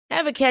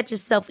Ever catch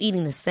yourself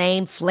eating the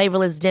same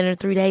flavorless dinner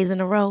 3 days in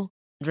a row?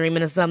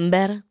 Dreaming of something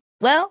better?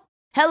 Well,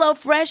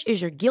 HelloFresh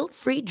is your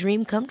guilt-free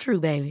dream come true,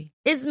 baby.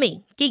 It's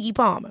me, Keke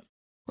Palmer.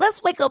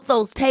 Let's wake up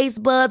those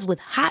taste buds with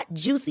hot,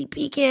 juicy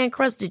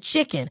pecan-crusted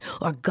chicken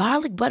or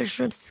garlic butter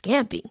shrimp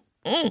scampi.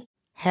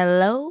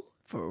 Hello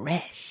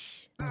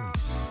Fresh.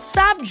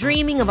 Stop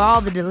dreaming of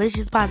all the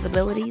delicious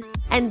possibilities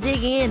and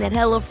dig in at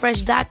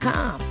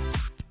HelloFresh.com.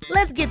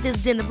 Let's get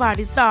this dinner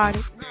party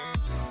started.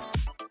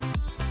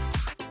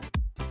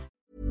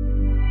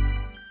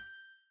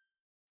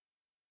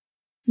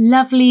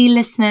 Lovely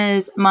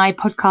listeners, my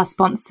podcast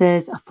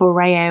sponsors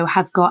Foreo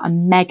have got a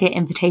mega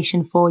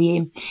invitation for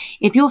you.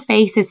 If your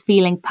face is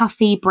feeling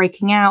puffy,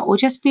 breaking out, or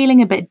just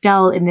feeling a bit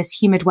dull in this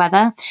humid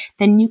weather,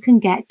 then you can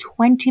get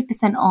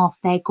 20%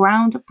 off their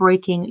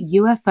groundbreaking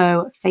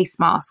UFO face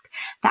mask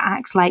that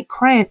acts like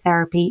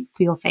cryotherapy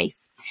for your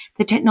face.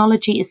 The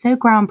technology is so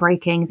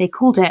groundbreaking, they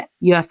called it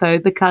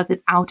UFO because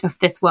it's out of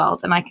this world,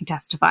 and I can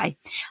testify.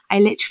 I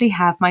literally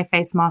have my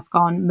face mask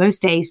on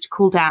most days to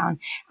cool down,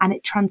 and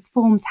it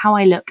transforms how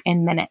I look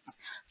in minutes.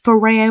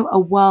 Foreo are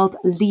world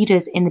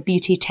leaders in the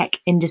beauty tech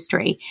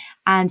industry,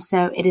 and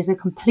so it is a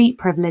complete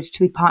privilege to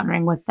be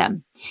partnering with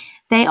them.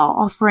 They are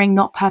offering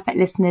Not Perfect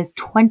listeners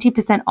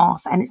 20%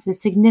 off, and it's a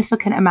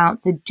significant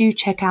amount, so do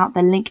check out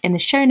the link in the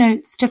show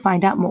notes to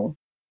find out more.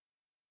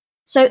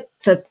 So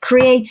for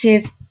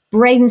creative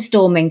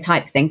brainstorming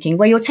type thinking,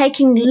 where you're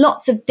taking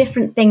lots of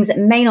different things that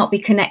may not be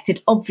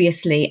connected,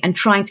 obviously, and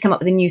trying to come up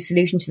with a new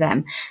solution to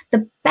them,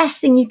 the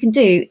best thing you can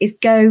do is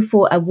go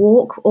for a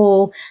walk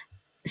or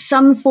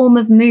some form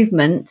of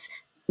movement.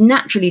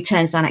 Naturally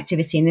turns down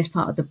activity in this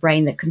part of the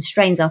brain that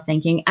constrains our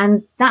thinking.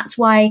 And that's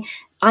why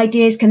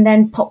ideas can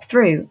then pop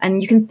through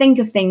and you can think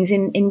of things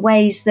in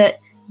ways that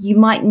you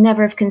might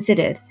never have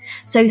considered.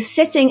 So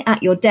sitting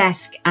at your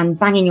desk and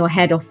banging your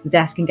head off the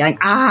desk and going,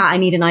 I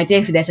need an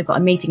idea for this, I've got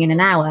a meeting in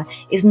an hour,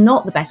 is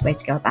not the best way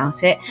to go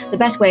about it. The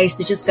best way is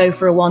to just go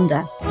for a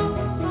wander.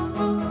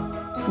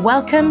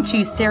 Welcome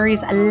to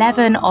Series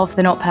 11 of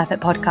the Not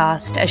Perfect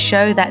podcast, a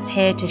show that's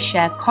here to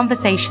share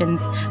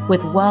conversations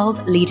with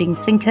world-leading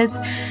thinkers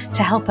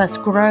to help us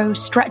grow,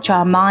 stretch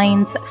our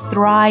minds,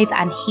 thrive,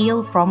 and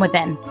heal from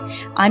within.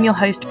 I'm your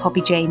host, Poppy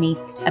Jamie,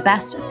 a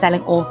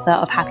best-selling author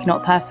of Happy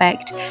Not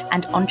Perfect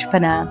and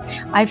entrepreneur.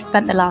 I've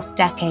spent the last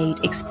decade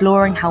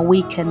exploring how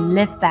we can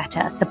live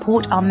better,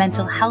 support our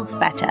mental health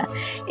better,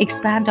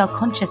 expand our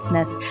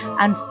consciousness,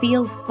 and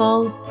feel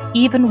full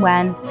even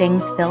when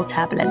things feel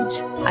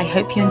turbulent. I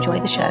hope you enjoy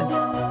the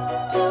show.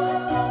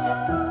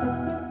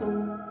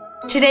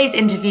 Today's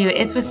interview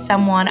is with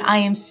someone I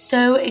am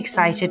so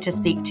excited to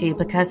speak to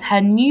because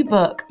her new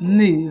book,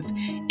 Move,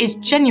 is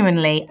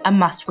genuinely a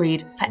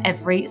must-read for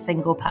every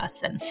single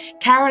person.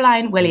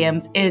 Caroline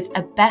Williams is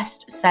a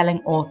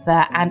best-selling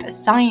author and a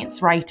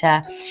science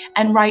writer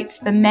and writes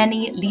for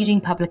many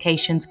leading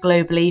publications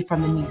globally,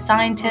 from The New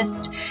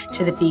Scientist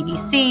to the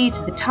BBC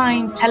to The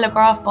Times,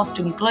 Telegraph,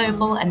 Boston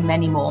Global, and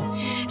many more.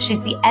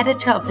 She's the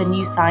editor of The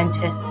New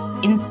Scientist's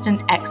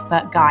Instant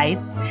Expert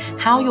Guides,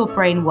 How Your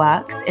Brain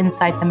Works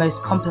Inside the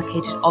Most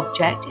Complicated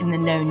Object in the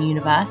Known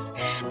Universe,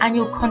 and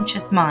Your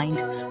Conscious Mind,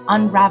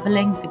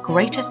 Unraveling the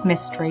Greatest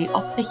Mystery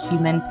of the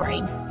Human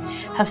Brain.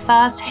 Her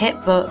first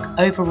hit book,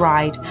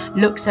 Override,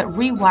 looks at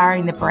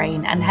rewiring the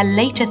brain, and her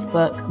latest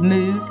book,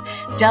 Move,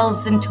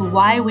 delves into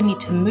why we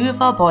need to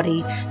move our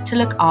body to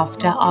look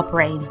after our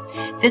brain.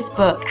 This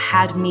book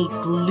had me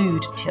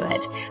glued to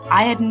it.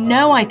 I had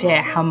no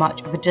idea how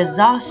much of a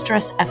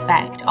disastrous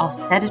effect our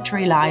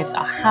sedentary lives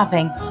are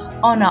having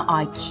on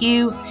our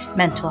IQ,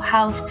 mental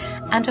health,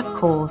 and of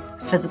course,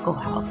 physical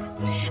health.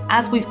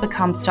 As we've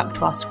become stuck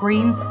to our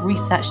screens,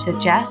 research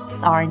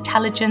suggests our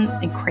intelligence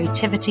and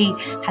creativity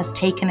has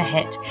taken a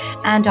hit,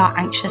 and our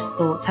anxious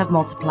thoughts have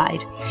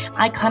multiplied.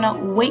 I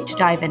cannot wait to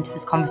dive into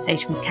this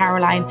conversation with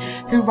Caroline,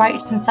 who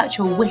writes in such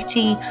a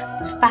witty,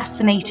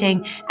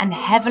 fascinating, and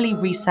heavily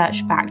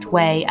research-backed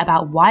way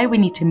about why we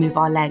need to move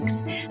our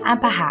legs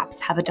and perhaps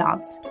have a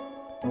dance.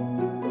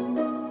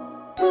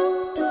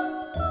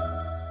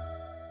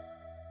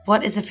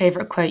 What is a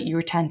favourite quote you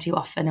return to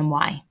often and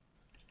why?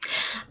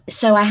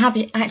 So I have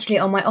it actually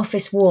on my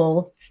office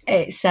wall.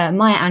 It's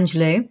Maya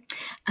Angelou.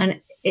 And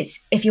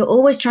it's, if you're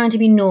always trying to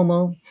be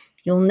normal,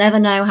 you'll never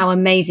know how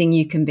amazing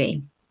you can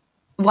be.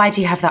 Why do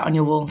you have that on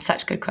your wall?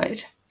 Such a good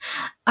quote.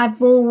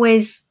 I've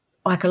always,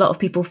 like a lot of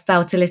people,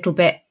 felt a little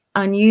bit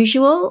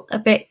unusual, a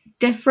bit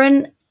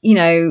different. You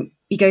know,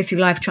 you go through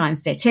life, try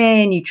and fit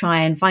in, you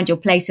try and find your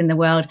place in the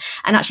world.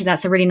 And actually,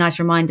 that's a really nice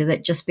reminder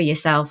that just be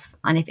yourself.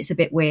 And if it's a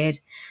bit weird,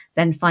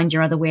 then find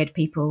your other weird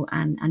people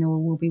and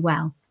all will be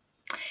well.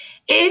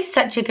 It is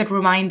such a good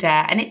reminder.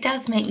 And it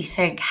does make me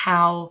think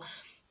how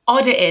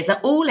odd it is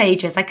at all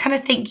ages. I kind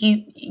of think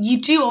you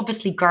do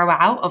obviously grow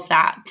out of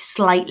that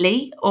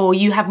slightly, or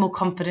you have more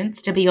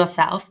confidence to be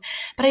yourself.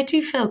 But I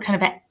do feel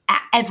kind of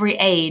at every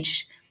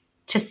age,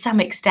 to some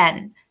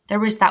extent,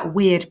 there is that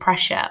weird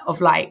pressure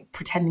of like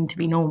pretending to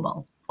be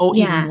normal, or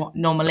even what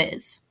normal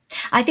is.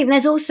 I think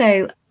there's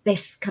also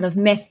this kind of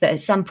myth that at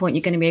some point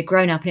you're going to be a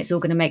grown up and it's all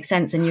going to make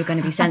sense and you're going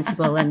to be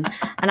sensible. And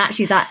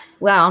actually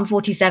I'm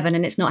 47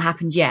 and it's not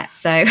happened yet.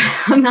 So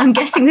I'm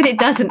guessing that it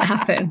doesn't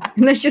happen.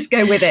 Let's just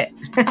go with it.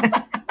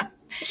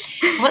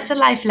 What's a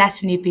life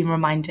lesson you've been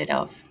reminded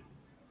of?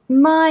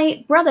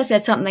 My brother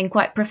said something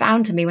quite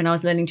profound to me when I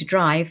was learning to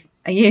drive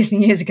years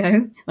and years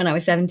ago when I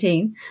was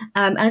 17.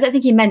 And I don't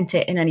think he meant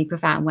it in any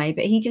profound way,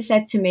 but he just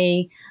said to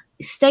me,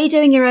 stay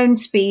doing your own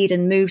speed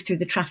and move through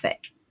the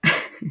traffic.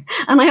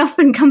 And I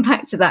often come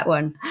back to that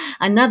one.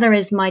 Another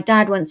is my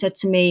dad once said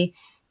to me,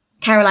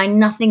 Caroline,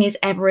 nothing is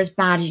ever as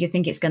bad as you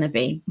think it's going to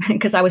be,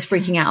 because I was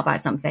freaking out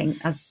about something,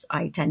 as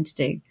I tend to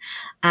do.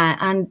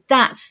 And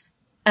that,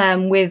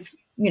 with,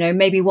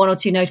 maybe one or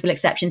two notable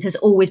exceptions, has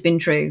always been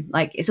true.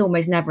 Like, it's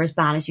almost never as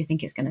bad as you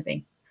think it's going to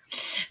be.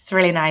 It's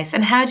really nice.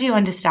 And how do you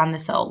understand the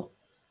soul?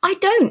 I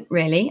don't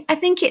really. I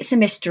think it's a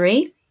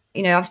mystery.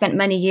 I've spent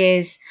many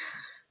years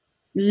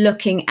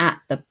looking at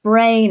the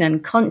brain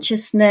and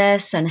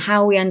consciousness and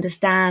how we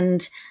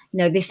understand,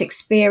 this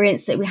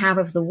experience that we have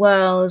of the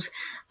world.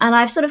 And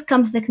I've sort of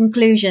come to the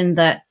conclusion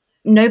that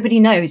nobody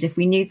knows. If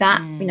we knew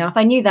that, if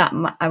I knew that,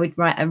 I would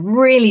write a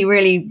really,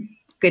 really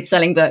good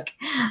selling book.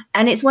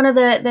 And it's one of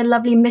the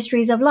lovely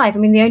mysteries of life. I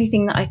mean, the only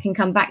thing that I can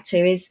come back to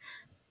is,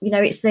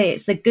 it's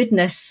the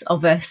goodness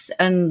of us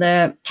and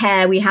the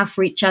care we have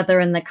for each other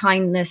and the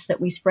kindness that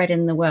we spread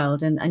in the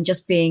world, and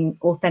just being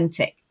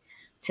authentic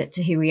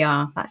to who we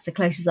are. That's the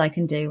closest I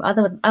can do.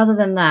 Other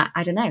than that,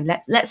 I don't know.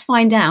 Let's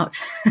find out.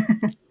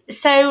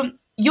 So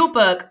your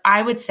book,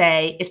 I would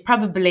say, is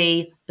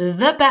probably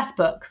the best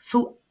book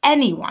for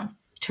anyone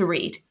to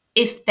read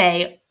if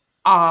they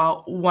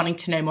are wanting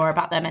to know more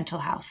about their mental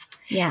health.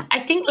 Yeah. I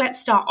think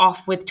let's start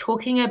off with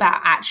talking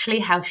about actually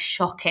how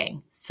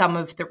shocking some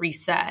of the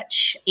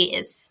research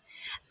is.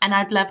 And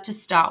I'd love to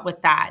start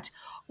with that.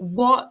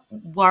 What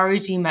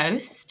worried you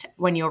most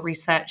when you're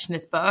researching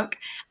this book,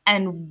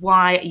 and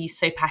why are you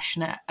so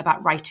passionate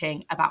about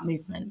writing about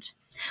movement?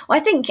 Well,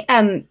 I think,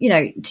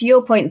 to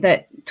your point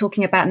that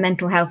talking about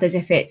mental health as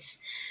if it's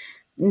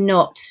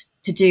not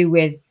to do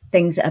with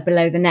things that are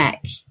below the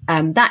neck,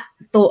 that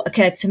thought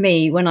occurred to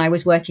me when I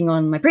was working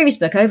on my previous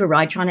book,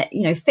 Override, trying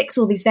to, fix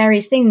all these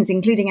various things,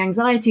 including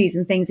anxieties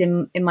and things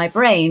in my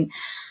brain.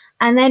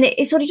 And then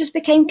it sort of just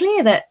became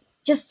clear that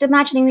just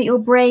imagining that your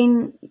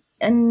brain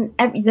and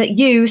that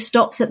you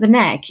stops at the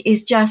neck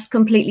is just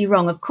completely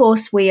wrong. Of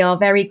course, we are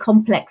very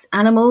complex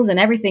animals and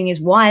everything is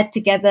wired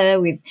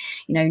together with,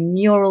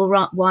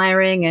 neural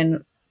wiring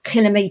and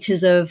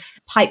kilometers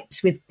of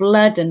pipes with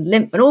blood and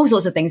lymph and all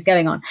sorts of things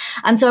going on.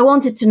 And so I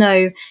wanted to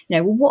know,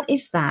 what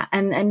is that?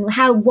 And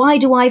why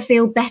do I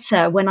feel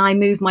better when I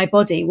move my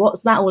body?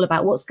 What's that all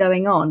about? What's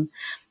going on?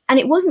 And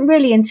it wasn't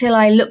really until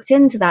I looked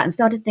into that and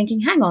started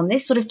thinking, hang on,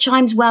 this sort of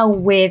chimes well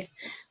with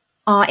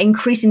our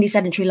increasingly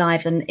sedentary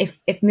lives. And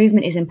if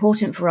movement is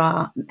important for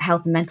our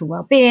health and mental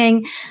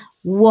well-being,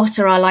 what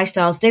are our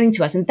lifestyles doing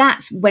to us? And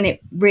that's when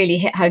it really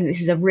hit home. This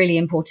is a really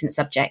important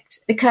subject,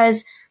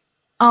 because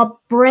our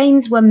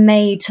brains were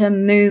made to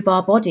move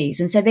our bodies.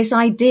 And so this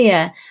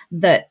idea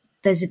that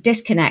there's a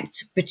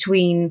disconnect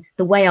between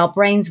the way our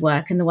brains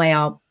work and the way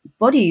our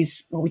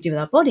bodies, what we do with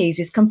our bodies,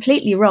 is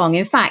completely wrong.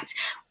 In fact,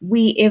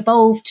 we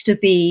evolved to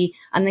be,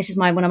 and this is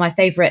one of my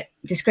favorite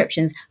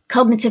descriptions,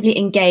 cognitively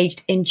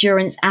engaged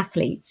endurance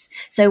athletes.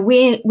 So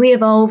we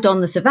evolved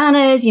on the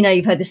savannas,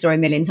 you've heard the story a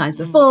million times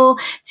before,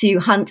 to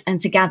hunt and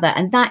to gather.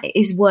 And that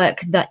is work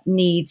that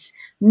needs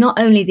not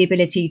only the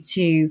ability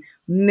to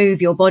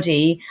move your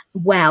body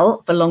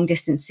well for long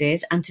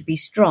distances and to be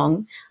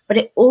strong, but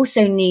it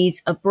also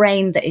needs a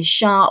brain that is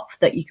sharp,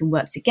 that you can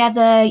work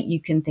together,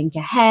 you can think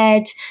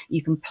ahead,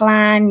 you can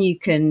plan, you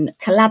can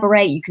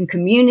collaborate, you can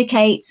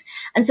communicate.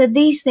 And so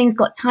these things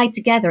got tied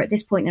together at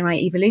this point in our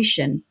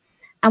evolution.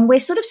 And we're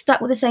sort of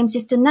stuck with the same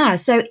system now.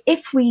 So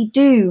if we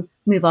do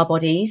move our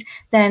bodies,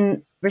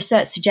 then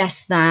research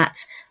suggests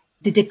that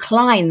the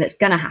decline that's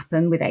going to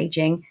happen with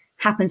aging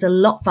happens a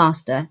lot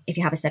faster if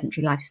you have a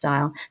sedentary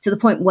lifestyle, to the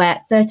point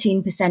where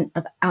 13%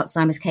 of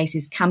Alzheimer's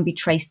cases can be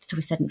traced to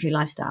a sedentary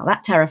lifestyle.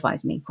 That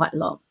terrifies me quite a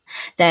lot.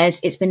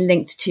 It's been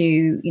linked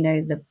to,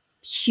 the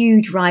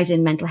huge rise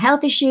in mental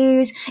health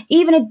issues,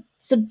 even a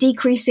sort of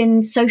decrease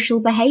in social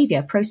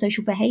behavior,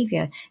 pro-social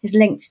behavior is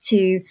linked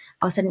to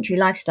our sedentary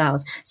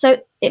lifestyles.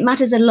 So it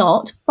matters a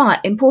lot,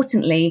 but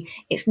importantly,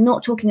 it's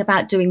not talking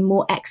about doing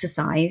more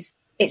exercise.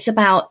 It's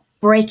about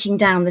breaking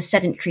down the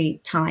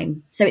sedentary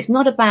time. So it's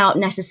not about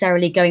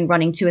necessarily going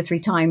running 2 or 3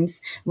 times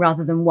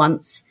rather than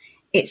once.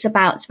 It's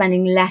about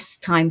spending less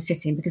time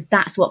sitting, because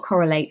that's what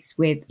correlates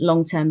with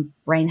long-term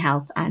brain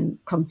health and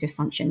cognitive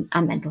function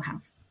and mental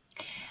health.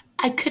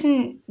 I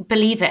couldn't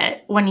believe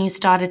it when you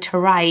started to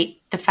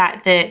write the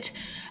fact that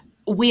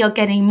we are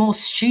getting more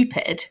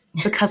stupid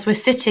because we're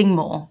sitting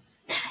more.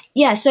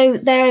 Yeah, so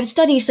there are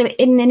studies. So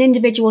in an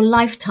individual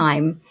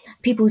lifetime,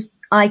 people's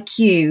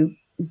IQ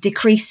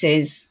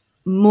decreases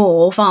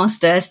more,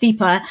 faster,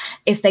 steeper,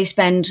 if they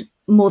spend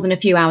more than a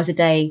few hours a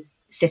day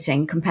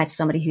sitting compared to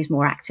somebody who's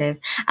more active.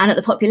 And at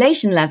the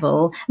population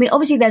level, I mean,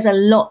 obviously there's a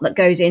lot that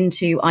goes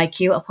into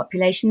IQ at a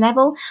population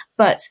level,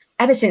 but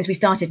ever since we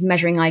started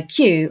measuring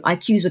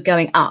IQs were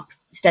going up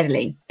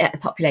steadily at the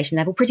population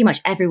level, pretty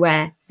much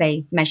everywhere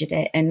they measured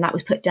it. And that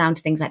was put down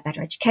to things like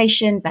better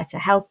education, better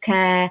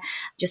healthcare,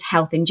 just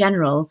health in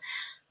general.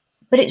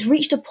 But it's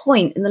reached a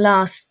point in the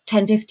last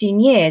 10, 15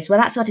 years where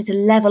that started to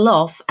level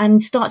off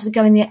and started to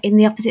go in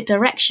the opposite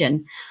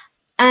direction.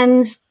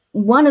 And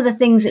one of the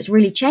things that's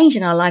really changed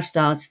in our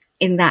lifestyles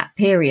in that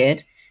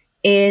period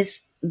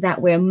is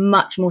that we're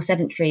much more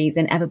sedentary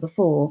than ever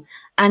before.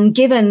 And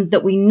given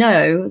that we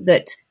know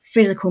that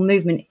physical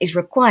movement is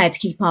required to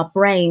keep our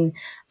brain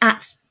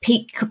at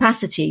peak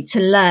capacity to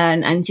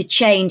learn and to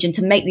change and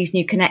to make these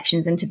new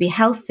connections and to be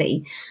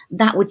healthy,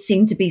 that would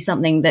seem to be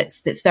something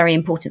that's very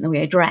important that we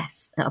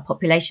address at a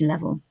population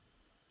level.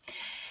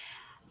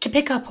 To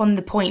pick up on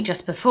the point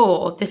just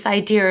before, this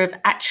idea of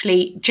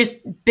actually just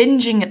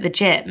binging at the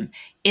gym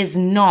is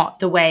not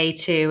the way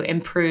to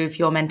improve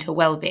your mental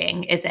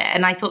well-being, is it?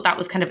 And I thought that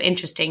was kind of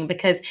interesting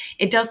because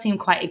it does seem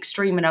quite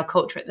extreme in our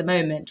culture at the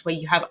moment, where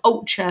you have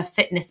ultra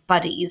fitness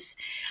buddies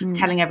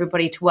telling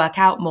everybody to work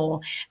out more.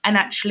 And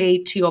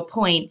actually, to your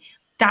point,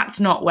 that's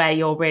not where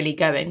you're really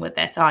going with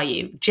this, are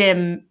you?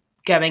 Gym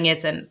going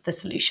isn't the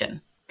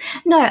solution.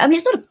 No, I mean,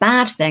 it's not a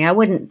bad thing. I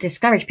wouldn't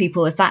discourage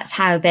people if that's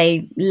how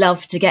they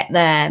love to get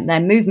their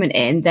movement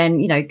in, then,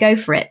 you know, go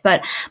for it.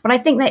 But I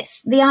think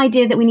that's the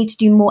idea that we need to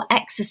do more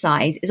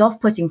exercise is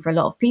off-putting for a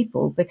lot of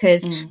people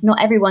because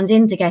not everyone's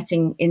into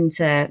getting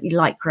into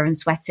lycra and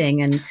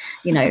sweating and,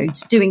 you know,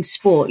 doing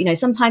sport. You know,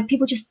 sometimes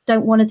people just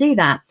don't want to do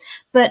that.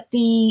 But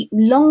the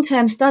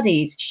long-term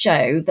studies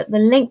show that the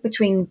link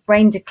between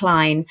brain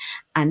decline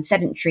and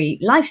sedentary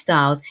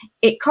lifestyles,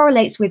 it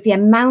correlates with the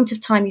amount of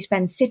time you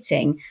spend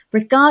sitting,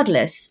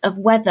 regardless of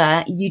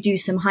whether you do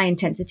some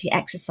high-intensity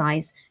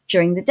exercise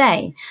during the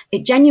day.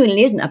 It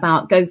genuinely isn't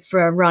about go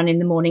for a run in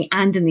the morning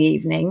and in the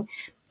evening.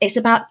 It's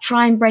about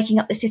trying breaking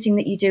up the sitting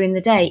that you do in the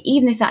day,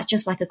 even if that's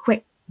just like a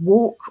quick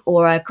walk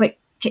or a quick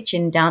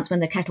kitchen dance when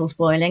the kettle's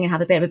boiling and have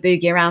a bit of a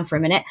boogie around for a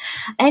minute.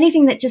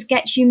 Anything that just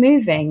gets you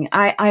moving.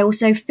 I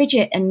also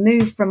fidget and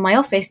move from my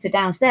office to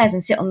downstairs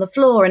and sit on the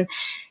floor. And,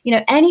 you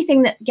know,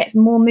 anything that gets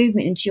more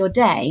movement into your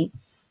day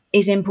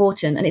is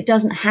important. And it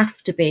doesn't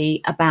have to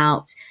be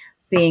about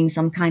being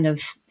some kind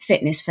of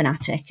fitness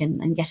fanatic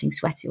and getting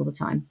sweaty all the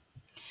time.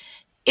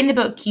 In the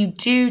book, you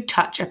do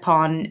touch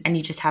upon, and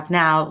you just have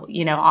now,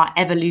 you know, our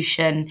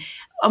evolution.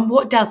 And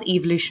what does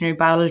evolutionary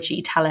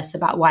biology tell us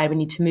about why we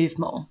need to move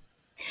more?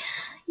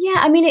 Yeah,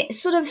 I mean, it's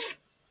sort of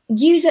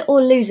use it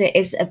or lose it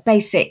is a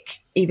basic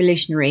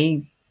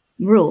evolutionary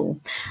rule.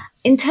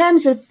 In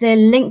terms of the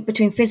link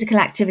between physical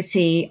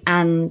activity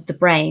and the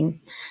brain,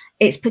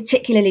 it's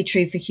particularly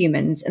true for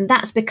humans. And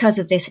that's because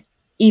of this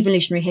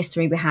evolutionary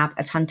history we have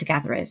as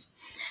hunter-gatherers.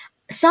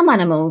 Some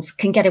animals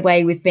can get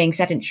away with being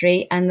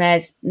sedentary and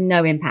there's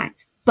no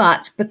impact.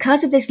 But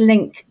because of this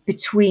link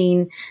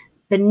between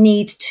the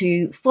need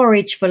to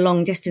forage for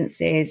long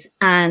distances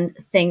and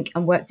think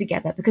and work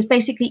together, because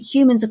basically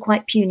humans are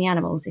quite puny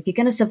animals. If you're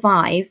going to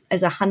survive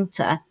as a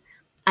hunter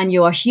and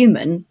you're a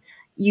human,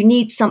 you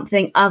need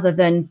something other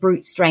than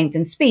brute strength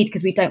and speed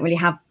because we don't really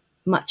have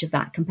much of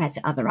that compared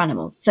to other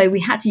animals. So we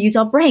had to use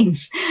our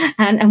brains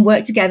and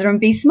work together and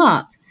be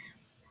smart.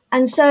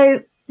 And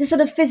so the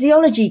sort of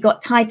physiology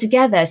got tied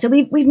together. So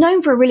we've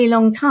known for a really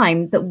long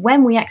time that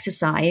when we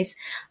exercise,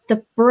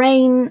 the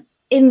brain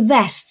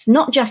invests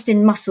not just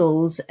in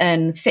muscles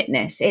and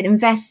fitness, it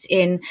invests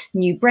in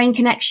new brain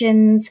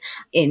connections,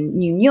 in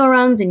new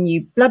neurons and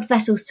new blood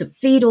vessels to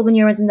feed all the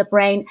neurons in the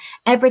brain.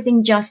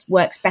 Everything just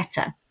works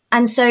better.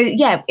 And so,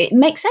 yeah, it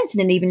makes sense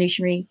in an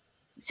evolutionary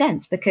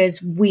sense because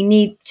we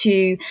need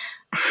to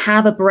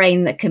have a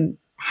brain that can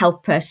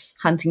help us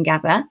hunt and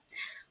gather.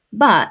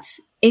 But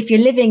if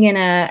you're living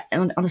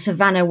on a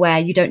savannah where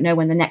you don't know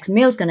when the next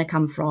meal's going to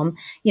come from,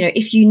 you know,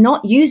 if you're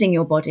not using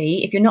your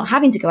body, if you're not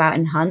having to go out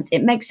and hunt,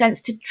 it makes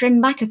sense to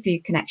trim back a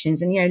few connections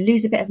and, you know,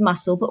 lose a bit of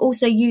muscle, but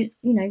also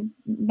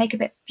make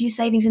a few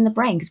savings in the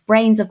brain because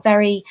brains are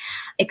very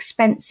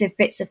expensive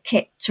bits of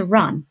kit to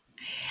run.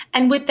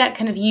 And with that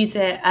kind of use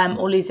it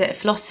or lose it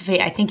philosophy,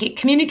 I think it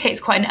communicates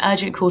quite an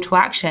urgent call to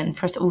action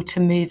for us all to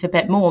move a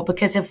bit more.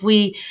 Because if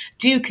we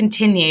do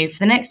continue for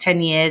the next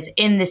 10 years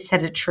in this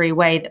sedentary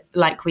way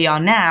like we are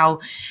now,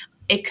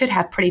 it could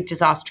have pretty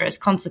disastrous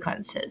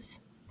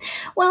consequences.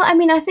 Well, I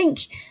mean, I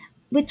think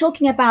we're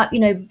talking about, you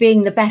know,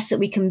 being the best that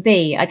we can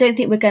be. I don't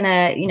think we're going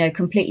to, you know,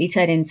 completely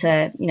turn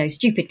into, you know,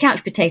 stupid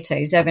couch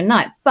potatoes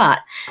overnight. But,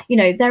 you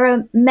know, there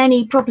are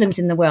many problems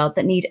in the world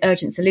that need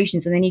urgent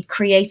solutions and they need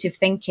creative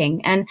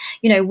thinking. And,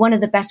 you know, one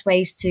of the best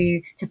ways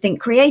to think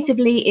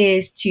creatively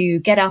is to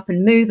get up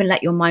and move and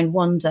let your mind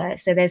wander.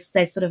 So there's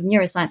sort of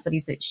neuroscience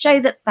studies that show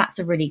that that's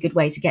a really good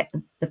way to get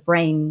the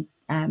brain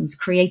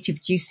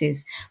creative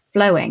juices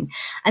flowing.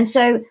 And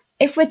so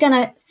if we're going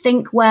to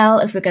think well,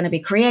 if we're going to be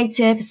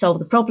creative, solve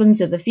the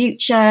problems of the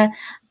future,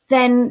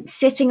 then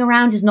sitting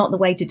around is not the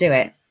way to do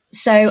it.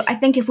 So I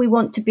think if we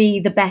want to be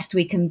the best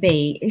we can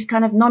be, it's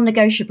kind of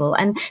non-negotiable.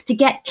 And to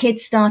get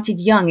kids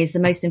started young is the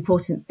most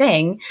important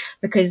thing,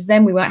 because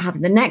then we won't have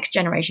the next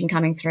generation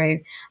coming through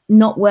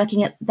not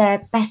working at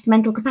their best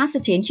mental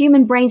capacity. And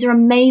human brains are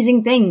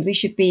amazing things. We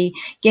should be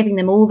giving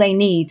them all they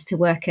need to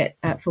work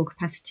at full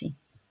capacity.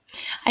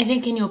 I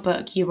think in your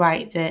book, you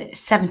write that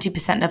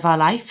 70% of our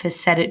life is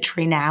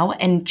sedentary now,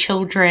 and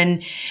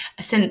children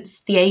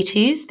since the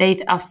 80s,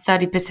 they are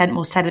 30%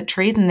 more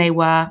sedentary than they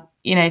were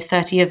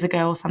 30 years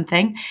ago or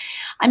something.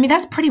 I mean,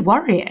 that's pretty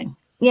worrying.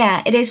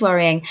 Yeah, it is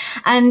worrying.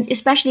 And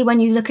especially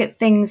when you look at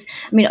things,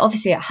 I mean,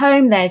 obviously at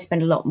home, they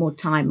spend a lot more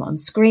time on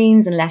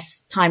screens and less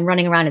time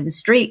running around in the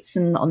streets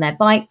and on their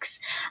bikes.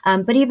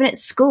 But even at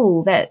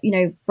school, that,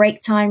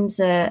 break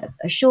times are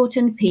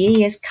shortened,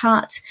 PE is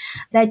cut.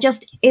 There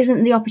just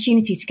isn't the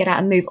opportunity to get out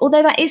and move.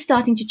 Although that is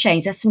starting to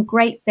change. There's some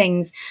great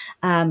things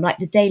like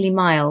the Daily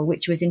Mile,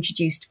 which was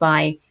introduced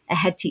by a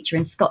head teacher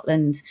in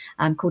Scotland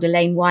called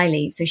Elaine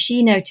Wiley. So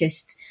she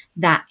noticed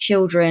that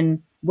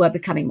children were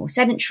becoming more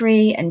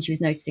sedentary, and she was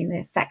noticing the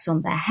effects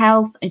on their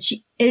health.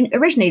 And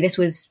originally this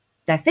was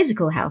their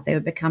physical health. They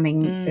were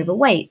becoming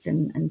overweight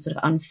and sort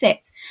of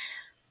unfit.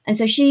 And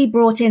so she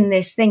brought in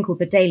this thing called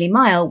the Daily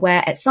Mile,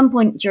 where at some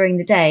point during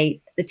the day,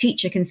 the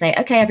teacher can say,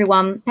 okay,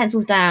 everyone,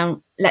 pencils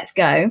down, let's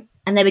go.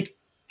 And they would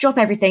drop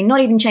everything,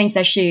 not even change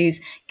their shoes,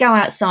 go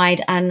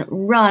outside and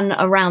run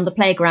around the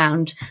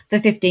playground for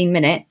 15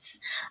 minutes.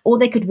 Or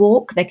they could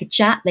walk, they could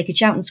chat, they could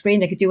shout and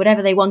scream, they could do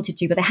whatever they wanted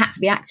to, but they had to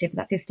be active for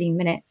that 15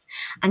 minutes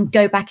and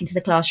go back into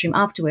the classroom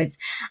afterwards.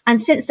 And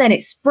since then,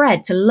 it's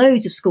spread to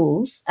loads of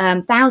schools.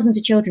 Thousands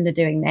of children are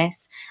doing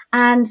this.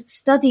 And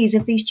studies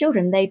of these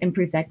children, they've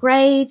improved their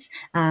grades,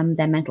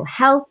 their mental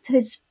health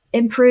has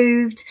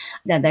improved,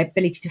 their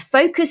ability to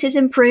focus is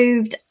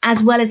improved,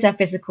 as well as their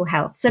physical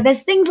health. So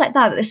there's things like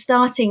that are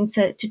starting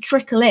to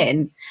trickle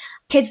in.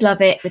 Kids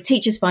love it, the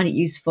teachers find it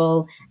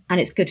useful, and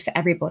it's good for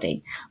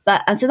everybody.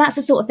 And so that's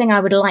the sort of thing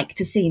I would like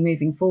to see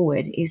moving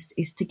forward, is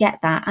to get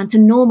that and to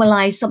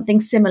normalize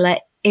something similar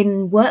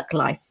in work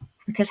life.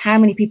 Because how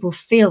many people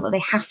feel that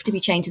they have to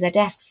be chained to their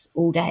desks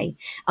all day,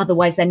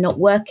 otherwise they're not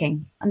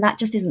working, and that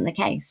just isn't the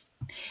case.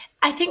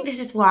 I think this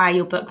is why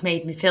your book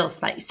made me feel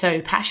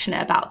so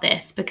passionate about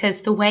this,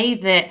 because the way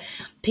that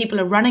people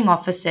are running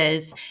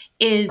offices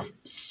is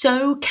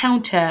so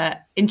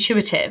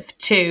counterintuitive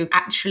to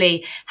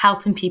actually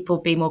helping people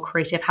be more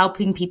creative,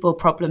 helping people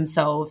problem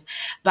solve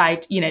by,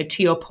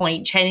 to your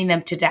point, chaining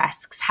them to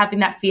desks, having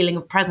that feeling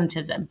of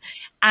presentism.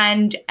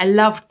 And I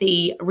loved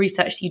the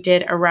research you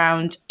did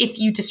around, if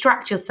you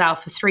distract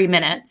yourself for 3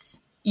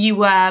 minutes, you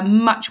were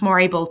much more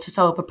able to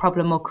solve a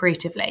problem more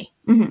creatively.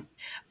 Mm-hmm.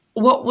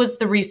 What was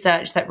the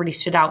research that really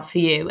stood out for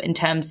you in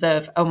terms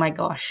of, oh my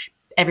gosh,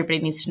 everybody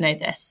needs to know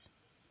this?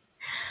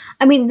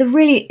 I mean, it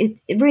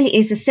really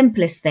is the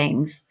simplest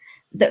things,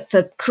 that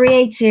for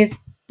creative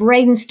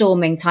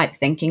brainstorming type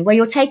thinking, where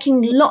you're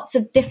taking lots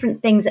of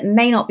different things that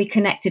may not be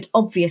connected,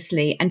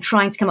 obviously, and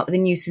trying to come up with a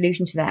new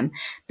solution to them.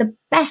 The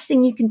best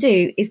thing you can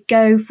do is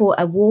go for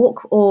a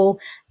walk or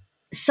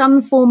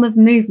some form of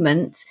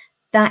movement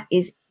that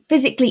is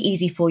physically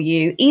easy for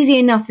you, easy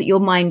enough that your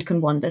mind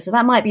can wander. So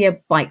that might be a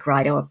bike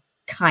ride or a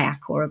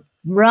kayak or a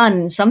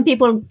run. Some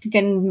people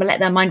can let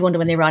their mind wander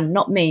when they run,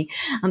 not me.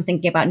 I'm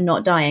thinking about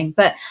not dying.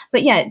 But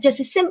yeah,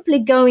 just simply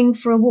going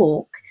for a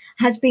walk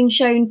has been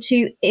shown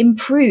to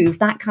improve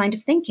that kind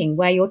of thinking,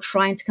 where you're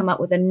trying to come up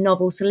with a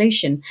novel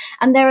solution.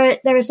 And there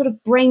are sort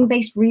of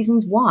brain-based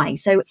reasons why.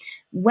 So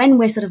when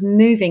we're sort of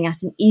moving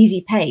at an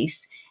easy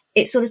pace,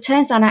 it sort of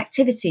turns down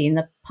activity in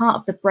the part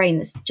of the brain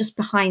that's just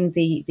behind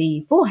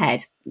the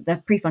forehead,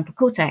 the prefrontal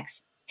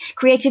cortex.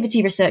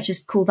 Creativity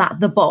researchers call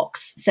that the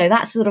box. So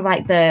that's sort of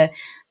like the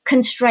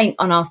constraint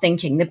on our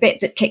thinking, the bit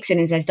that kicks in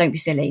and says, don't be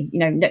silly,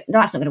 no,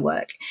 that's not going to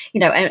work,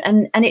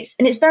 and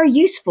it's very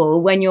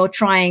useful when you're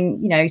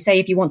trying, say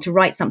if you want to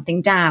write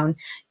something down,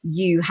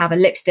 you have a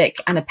lipstick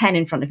and a pen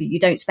in front of you. You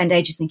don't spend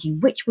ages thinking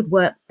which would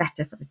work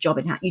better for the job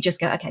in hand. You just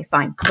go, okay,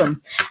 fine, boom.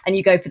 And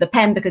you go for the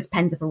pen because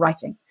pens are for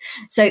writing.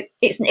 So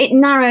it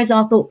narrows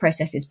our thought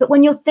processes. But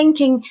when you're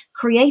thinking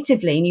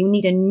creatively and you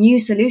need a new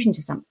solution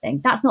to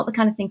something, that's not the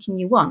kind of thinking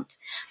you want.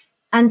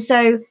 And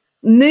so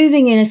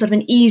moving in a sort of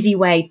an easy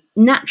way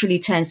naturally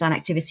turns down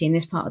activity in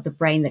this part of the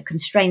brain that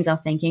constrains our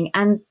thinking.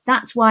 And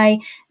that's why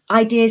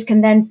ideas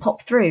can then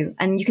pop through,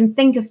 and you can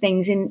think of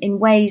things in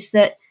ways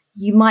that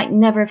you might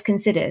never have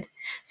considered.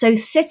 So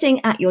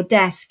sitting at your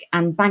desk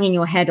and banging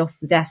your head off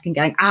the desk and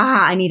going,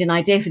 I need an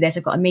idea for this,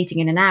 I've got a meeting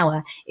in an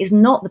hour, is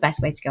not the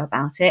best way to go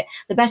about it.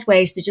 The best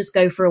way is to just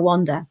go for a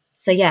wander.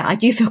 So yeah, I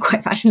do feel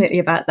quite passionately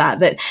about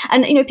that.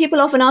 And people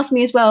often ask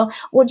me as well,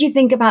 what do you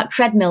think about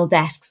treadmill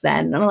desks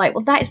then? And I'm like,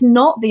 well, that is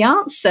not the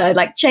answer.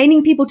 Like,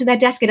 chaining people to their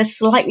desk in a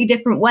slightly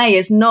different way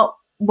is not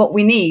what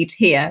we need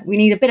here. We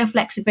need a bit of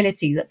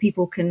flexibility, that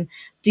people can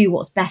do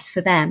what's best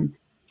for them.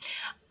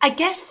 I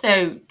guess,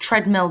 though,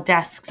 treadmill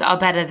desks are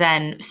better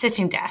than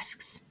sitting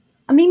desks.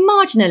 I mean,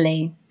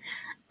 marginally.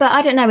 But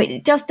I don't know,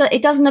 it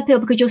doesn't appeal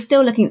because you're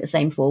still looking at the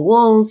same four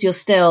walls. You're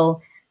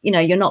still,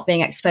 you're not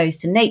being exposed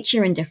to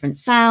nature and different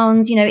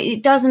sounds.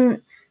 It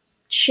doesn't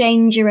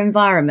change your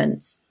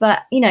environment.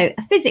 But,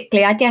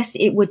 physically, I guess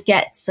it would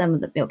get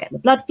it'll get the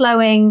blood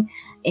flowing,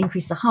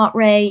 increase the heart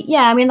rate.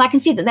 Yeah, I mean, I can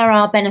see that there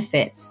are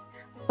benefits.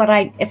 But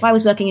if I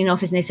was working in an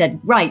office and they said,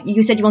 right,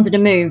 you said you wanted to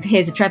move,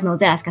 here's a treadmill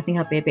desk, I think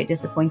I'd be a bit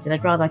disappointed.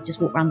 I'd rather just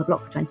walk around the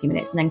block for 20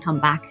 minutes and then come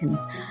back and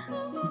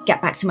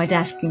get back to my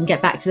desk and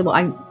get back to what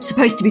I'm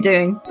supposed to be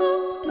doing.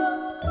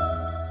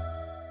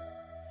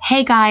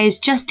 Hey guys,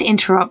 just to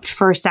interrupt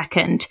for a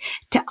second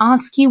to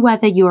ask you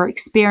whether you're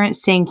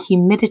experiencing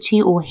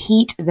humidity or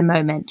heat at the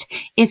moment.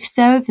 If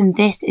so, then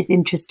this is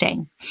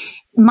interesting.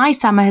 My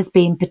summer has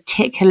been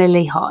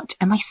particularly hot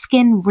and my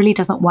skin really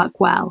doesn't work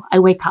well. I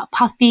wake up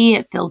puffy,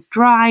 it feels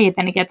dry, and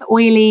then it gets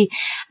oily,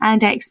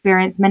 and I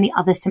experience many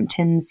other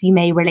symptoms you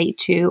may relate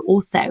to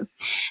also.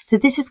 So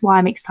this is why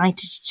I'm excited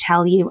to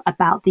tell you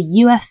about the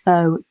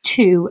UFO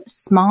 2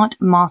 smart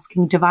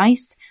masking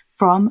device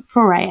from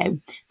Foreo,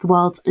 the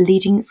world's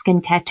leading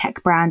skincare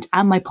tech brand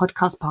and my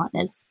podcast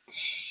partners.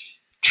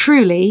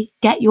 Truly,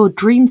 get your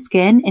dream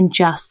skin in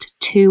just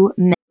 2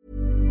 minutes.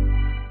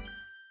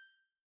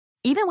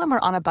 Even when we're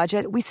on a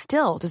budget, we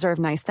still deserve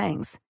nice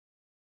things.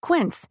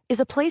 Quince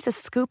is a place to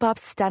scoop up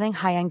stunning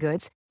high-end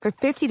goods for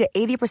 50 to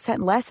 80%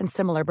 less than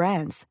similar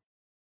brands.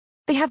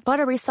 They have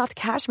buttery soft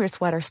cashmere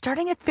sweaters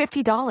starting at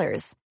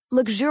 $50,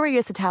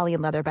 luxurious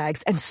Italian leather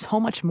bags, and so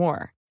much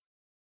more.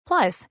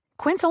 Plus,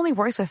 Quince only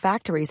works with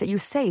factories that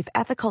use safe,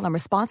 ethical, and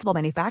responsible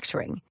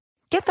manufacturing.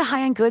 Get the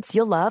high-end goods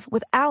you'll love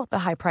without the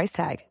high price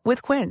tag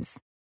with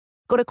Quince.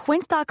 Go to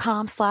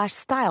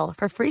quince.com/style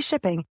for free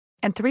shipping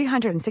and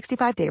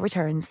 365-day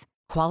returns.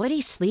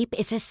 Quality sleep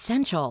is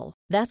essential.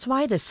 That's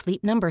why the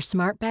Sleep Number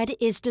Smart Bed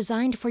is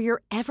designed for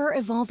your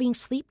ever-evolving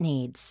sleep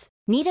needs.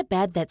 Need a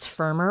bed that's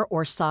firmer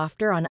or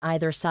softer on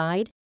either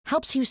side?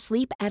 Helps you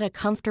sleep at a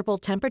comfortable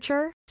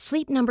temperature?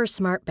 Sleep Number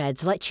Smart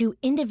Beds let you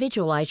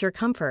individualize your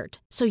comfort,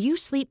 so you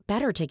sleep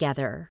better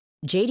together.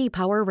 J.D.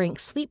 Power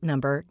ranks Sleep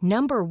Number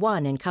number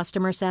 1 in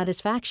customer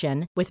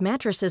satisfaction with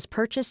mattresses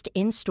purchased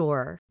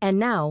in-store. And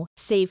now,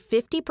 save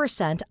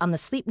 50% on the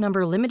Sleep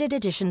Number Limited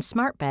Edition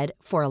Smart Bed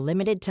for a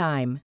limited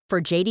time. For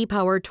J.D.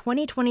 Power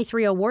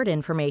 2023 award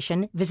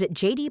information, visit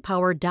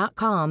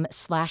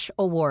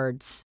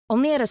jdpower.com/awards.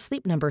 Only at a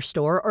Sleep Number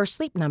store or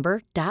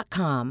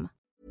sleepnumber.com.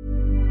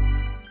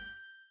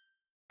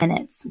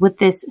 Minutes with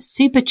this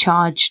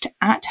supercharged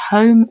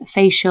at-home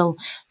facial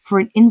for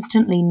an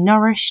instantly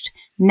nourished,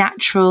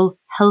 natural,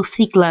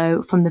 healthy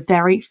glow from the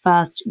very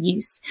first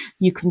use.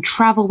 You can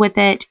travel with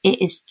it.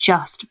 It is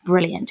just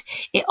brilliant.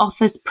 It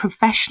offers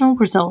professional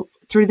results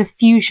through the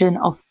fusion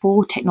of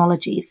 4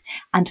 technologies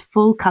and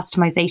full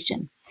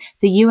customization.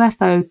 The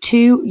UFO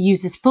 2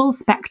 uses full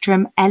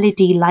spectrum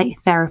LED light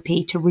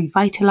therapy to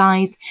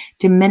revitalize,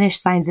 diminish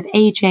signs of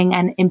aging,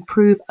 and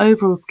improve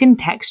overall skin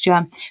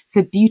texture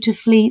for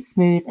beautifully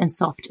smooth and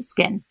soft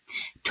skin.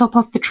 Top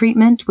off the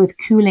treatment with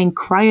cooling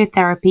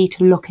cryotherapy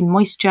to lock in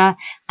moisture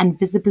and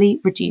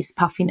visibly reduce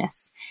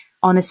puffiness.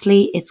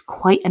 Honestly, it's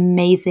quite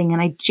amazing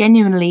and I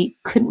genuinely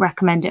couldn't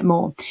recommend it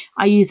more.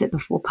 I use it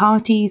before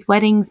parties,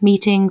 weddings,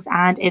 meetings,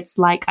 and it's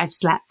like I've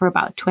slept for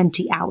about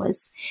 20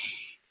 hours.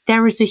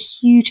 There is a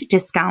huge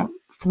discount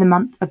for the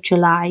month of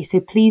July, so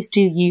please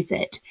do use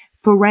it.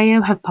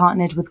 Foreo have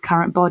partnered with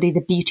Current Body,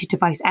 the beauty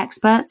device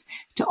experts,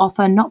 to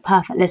offer Not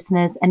Perfect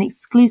listeners an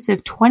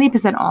exclusive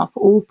 20% off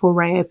all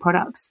Foreo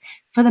products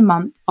for the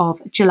month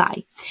of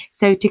July.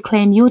 So to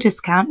claim your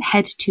discount,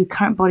 head to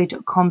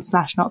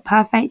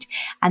currentbody.com/notperfect,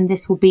 and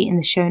this will be in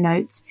the show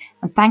notes.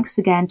 And thanks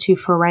again to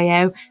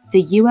Foreo.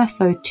 The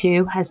UFO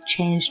 2 has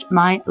changed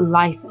my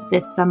life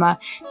this summer.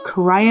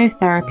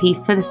 Cryotherapy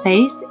for the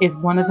face is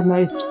one of the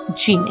most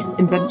genius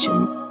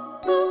inventions.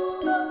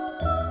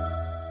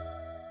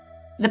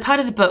 The part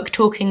of the book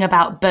talking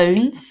about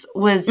bones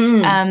was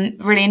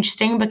really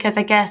interesting because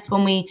I guess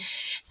when we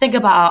think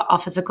about our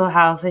physical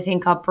health, I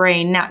think our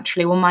brain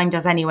naturally, well, mine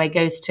does anyway,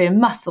 goes to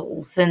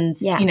muscles and,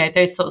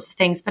 those sorts of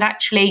things. But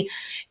actually,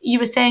 you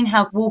were saying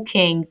how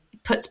walking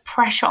puts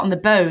pressure on the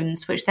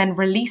bones, which then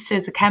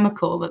releases a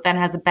chemical that then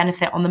has a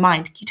benefit on the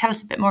mind. Can you tell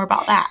us a bit more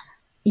about that?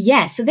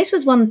 Yeah, so this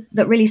was one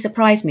that really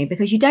surprised me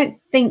because you don't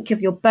think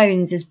of your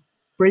bones as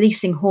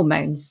releasing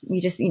hormones. You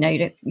just,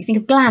 you think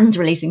of glands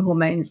releasing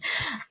hormones.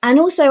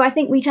 And also, I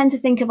think we tend to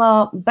think of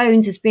our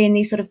bones as being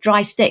these sort of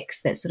dry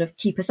sticks that sort of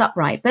keep us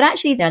upright. But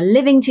actually, they're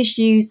living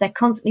tissues. They're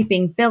constantly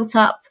being built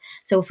up.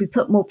 So if we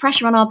put more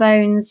pressure on our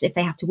bones, if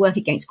they have to work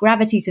against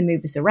gravity to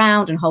move us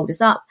around and hold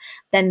us up,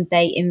 then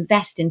they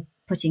invest in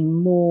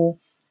putting more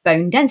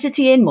bone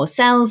density in, more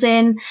cells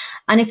in.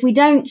 And if we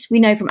don't, we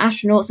know from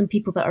astronauts and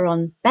people that are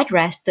on bed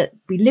rest that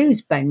we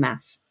lose bone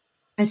mass.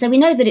 And so we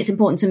know that it's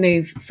important to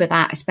move for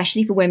that,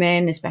 especially for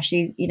women,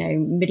 especially,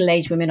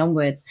 middle-aged women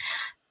onwards.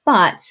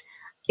 But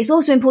it's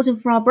also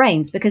important for our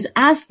brains because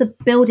as the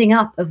building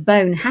up of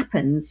bone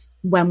happens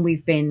when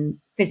we've been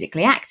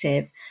physically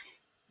active,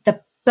 the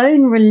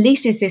bone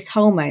releases this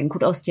hormone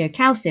called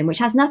osteocalcin, which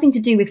has nothing to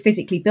do with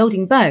physically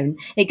building bone.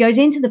 It goes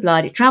into the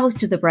blood, it travels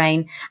to the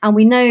brain, and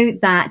we know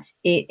that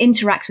it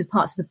interacts with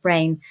parts of the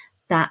brain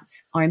that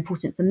are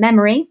important for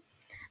memory.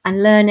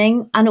 and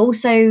learning, and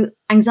also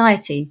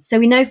anxiety. So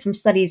we know from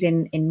studies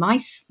in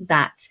mice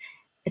that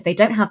if they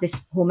don't have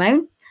this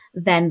hormone,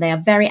 then they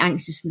are very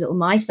anxious little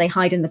mice. They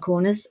hide in the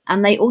corners,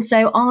 and they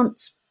also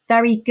aren't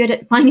very good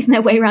at finding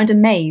their way around a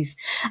maze.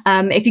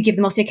 If you give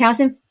them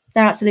osteocalcin,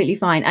 they're absolutely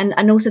fine.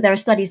 And also there are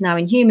studies now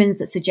in humans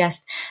that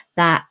suggest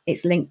that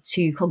it's linked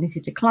to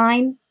cognitive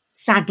decline.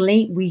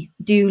 Sadly, we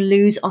do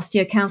lose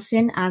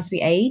osteocalcin as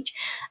we age.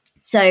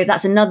 So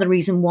that's another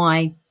reason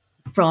why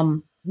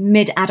from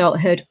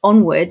mid-adulthood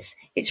onwards,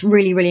 it's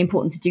really, really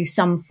important to do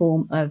some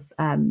form of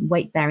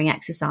weight-bearing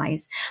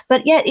exercise.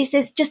 But yeah,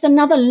 there's just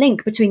another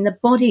link between the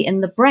body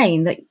and the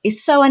brain that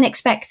is so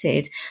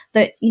unexpected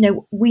that,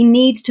 we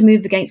need to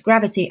move against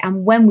gravity.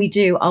 And when we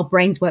do, our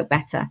brains work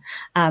better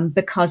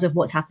because of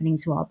what's happening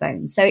to our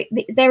bones. So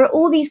there are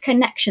all these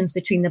connections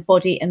between the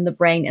body and the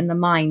brain and the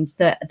mind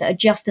that are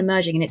just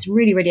emerging. And it's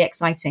really, really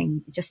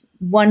exciting. It's just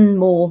one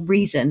more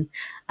reason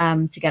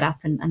to get up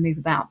and move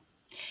about.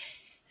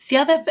 The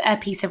other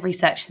piece of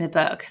research in the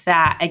book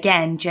that,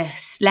 again,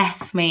 just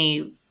left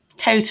me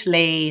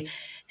totally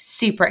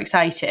super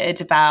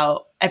excited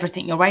about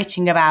everything you're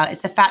writing about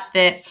is the fact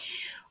that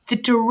the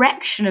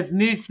direction of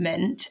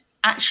movement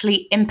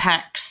actually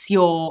impacts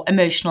your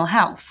emotional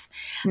health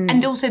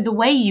and also the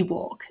way you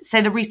walk.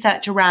 So the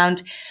research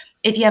around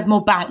if you have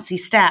more bouncy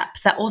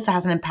steps, that also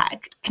has an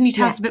impact. Can you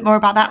tell us a bit more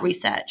about that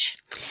research?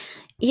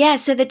 Yeah,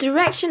 so the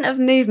direction of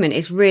movement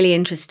is really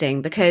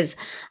interesting because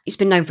it's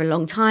been known for a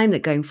long time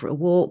that going for a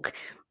walk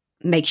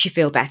makes you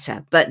feel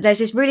better. But there's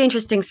this really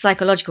interesting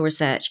psychological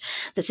research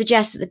that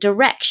suggests that the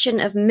direction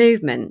of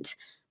movement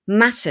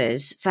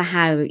matters for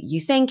how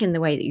you think and the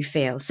way that you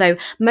feel. So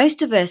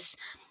most of us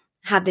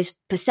have this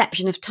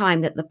perception of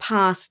time that the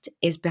past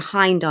is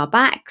behind our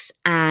backs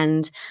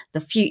and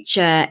the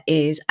future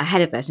is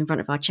ahead of us in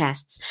front of our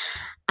chests.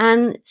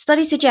 And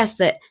studies suggest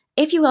that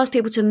if you ask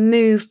people to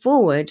move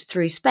forward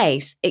through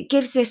space, it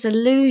gives this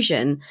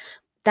illusion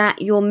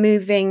that you're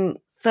moving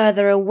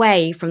further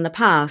away from the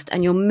past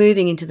and you're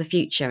moving into the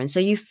future. And so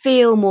you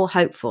feel more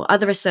hopeful.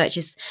 Other research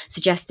is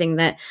suggesting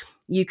that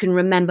you can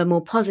remember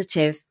more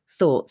positive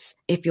thoughts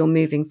if you're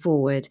moving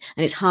forward,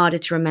 and it's harder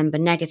to remember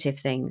negative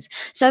things.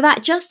 So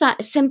that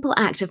simple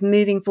act of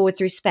moving forward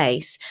through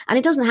space, and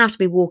it doesn't have to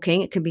be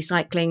walking, it can be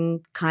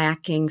cycling,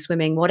 kayaking,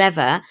 swimming,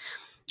 whatever,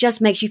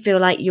 just makes you feel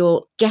like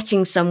you're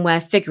getting somewhere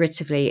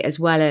figuratively as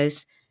well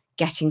as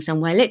getting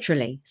somewhere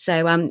literally.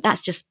 So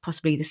that's just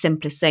possibly the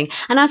simplest thing.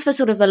 And as for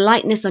sort of the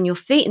lightness on your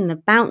feet and the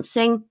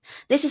bouncing,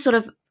 this is sort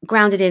of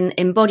grounded in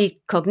embodied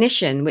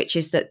cognition, which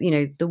is that,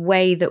 the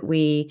way that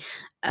we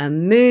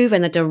move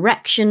and the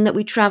direction that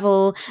we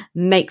travel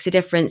makes a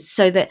difference.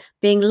 So that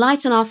being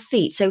light on our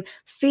feet, so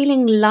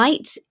feeling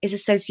light is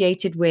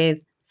associated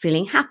with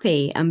feeling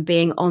happy, and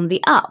being on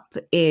the up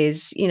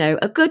is,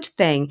 a good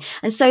thing.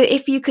 And so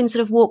if you can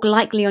sort of walk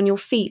lightly on your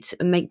feet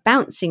and make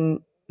bouncing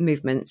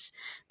movements,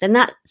 then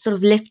that sort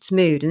of lifts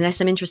mood. And there's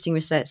some interesting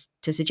research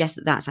to suggest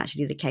that that's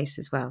actually the case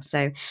as well.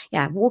 So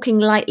yeah, walking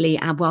lightly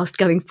and whilst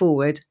going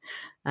forward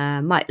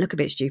might look a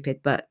bit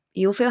stupid, but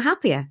you'll feel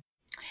happier.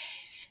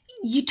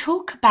 You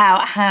talk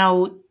about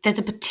how there's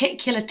a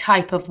particular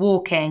type of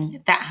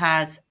walking that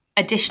has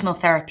additional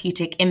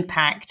therapeutic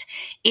impact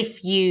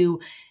if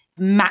you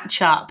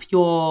match up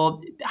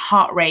your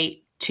heart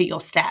rate to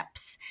your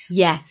steps.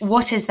 Yes.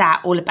 What is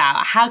that all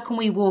about? How can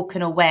we walk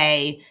in a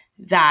way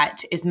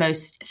that is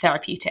most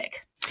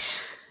therapeutic?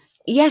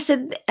 Yeah,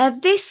 so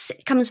this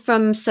comes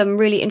from some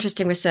really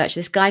interesting research.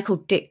 This guy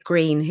called Dick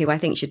Green, who I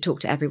think should talk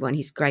to everyone.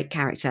 He's a great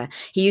character.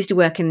 He used to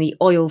work in the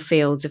oil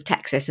fields of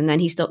Texas, and then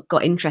he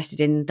got interested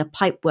in the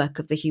pipe work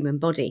of the human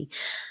body.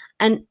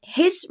 And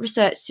his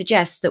research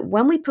suggests that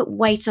when we put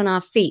weight on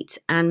our feet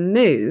and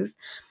move,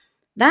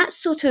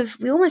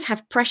 we almost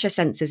have pressure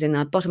sensors in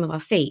the bottom of our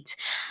feet,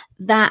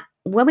 that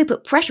when we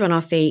put pressure on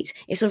our feet,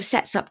 it sort of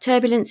sets up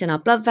turbulence in our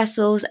blood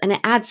vessels, and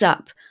it adds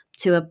up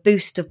to a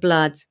boost of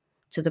blood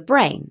to the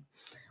brain,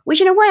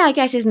 which in a way, I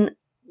guess, isn't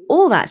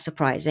all that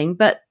surprising.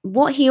 But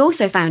what he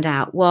also found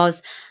out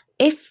was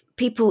if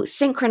people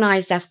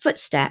synchronize their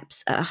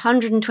footsteps at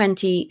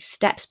 120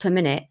 steps per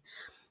minute,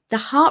 the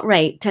heart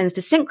rate tends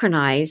to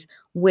synchronize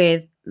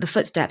with the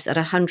footsteps at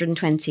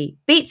 120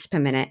 beats per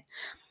minute.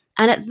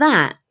 And at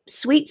that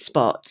sweet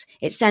spot,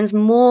 it sends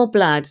more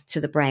blood to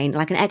the brain,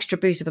 like an extra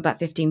boost of about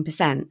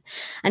 15%.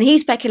 And he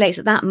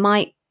speculates that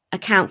might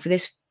account for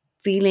this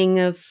feeling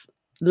of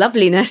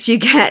loveliness you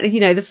get,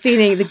 the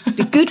feeling,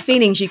 the good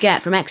feelings you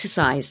get from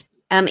exercise.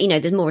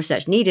 There's more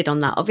research needed on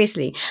that,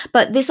 obviously.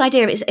 But this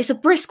idea, it's a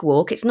brisk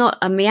walk. It's not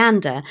a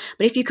meander.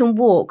 But if you can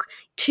walk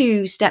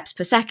 2 steps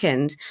per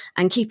second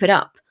and keep it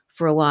up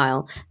for a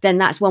while, then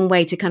that's one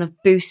way to kind of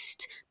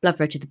boost blood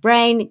flow to the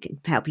brain. It can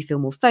help you feel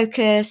more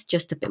focused,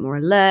 just a bit more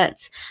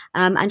alert,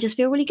 and just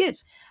feel really good.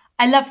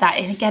 I love that.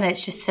 And again,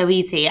 it's just so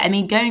easy. I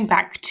mean, going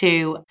back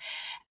to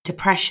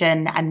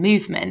depression and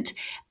movement,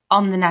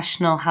 on the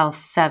National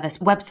Health Service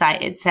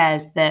website, it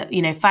says that,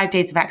 5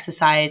 days of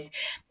exercise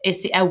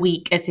is a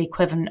week is the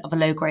equivalent of a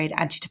low-grade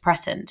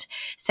antidepressant.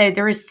 So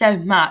there is so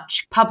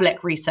much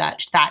public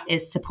research that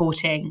is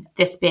supporting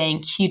this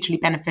being hugely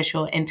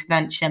beneficial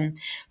intervention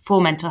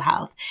for mental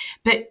health.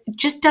 But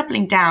just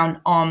doubling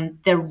down on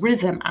the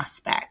rhythm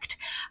aspect,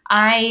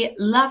 I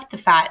loved the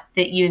fact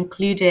that you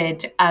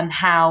included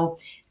how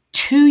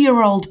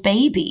 2-year-old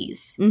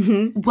babies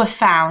were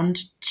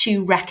found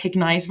to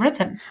recognize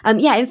rhythm.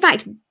 In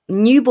fact,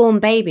 newborn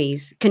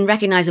babies can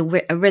recognize a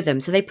rhythm.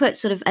 So they put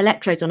sort of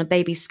electrodes on a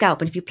baby's scalp,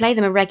 and if you play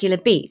them a regular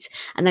beat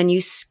and then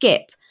you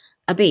skip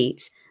a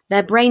beat,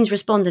 their brains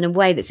respond in a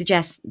way that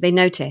suggests they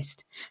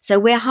noticed. So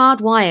we're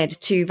hardwired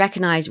to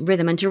recognize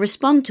rhythm and to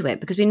respond to it,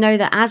 because we know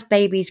that as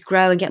babies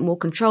grow and get more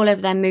control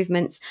over their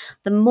movements,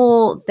 the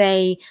more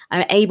they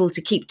are able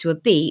to keep to a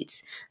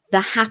beat,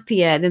 the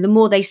happier, the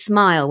more they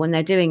smile when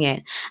they're doing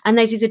it. And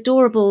there's these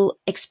adorable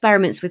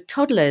experiments with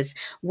toddlers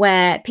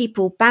where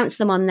people bounce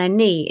them on their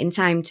knee in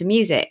time to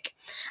music,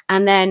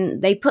 and then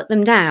they put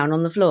them down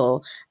on the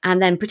floor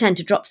and then pretend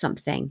to drop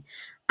something.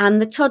 And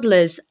the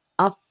toddlers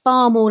are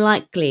far more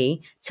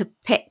likely to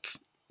pick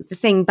the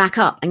thing back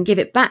up and give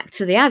it back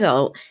to the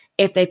adult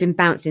if they've been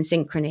bounced in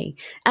synchrony.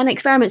 And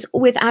experiments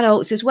with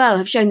adults as well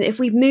have shown that if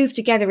we move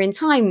together in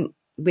time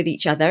with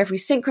each other, if we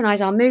synchronize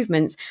our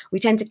movements, we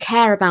tend to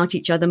care about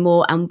each other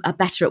more and are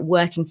better at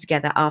working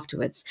together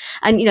afterwards.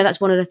 And,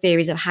 that's one of the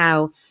theories of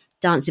how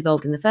dance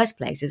evolved in the first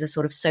place, is a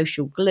sort of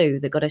social glue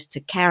that got us to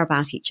care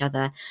about each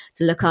other,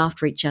 to look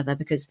after each other,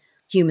 because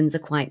humans are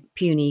quite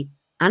puny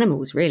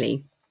animals,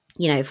 really.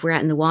 If we're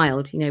out in the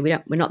wild, we're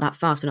not that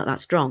fast, we're not that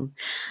strong.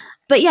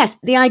 But yes,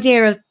 the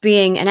idea of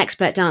being an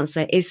expert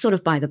dancer is sort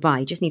of by the by.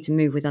 You just need to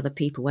move with other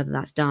people, whether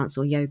that's dance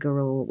or yoga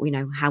or,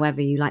 however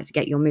you like to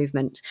get your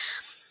movement.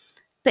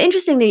 But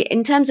interestingly,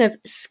 in terms of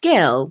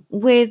skill,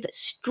 with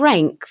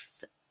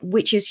strength,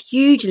 which is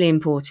hugely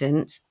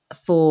important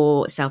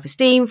for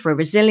self-esteem, for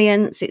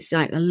resilience, it's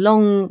like a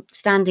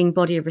long-standing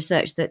body of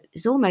research that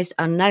is almost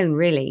unknown,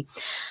 really.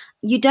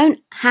 You don't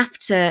have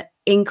to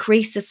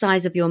increase the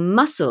size of your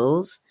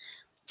muscles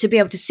to be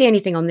able to see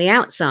anything on the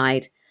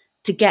outside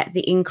to get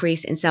the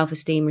increase in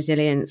self-esteem,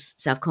 resilience,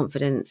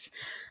 self-confidence,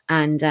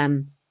 and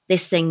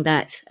this thing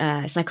that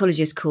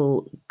psychologists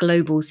call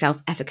global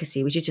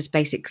self-efficacy, which is just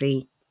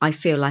basically, I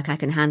feel like I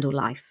can handle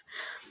life.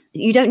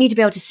 You don't need to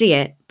be able to see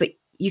it, but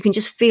you can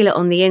just feel it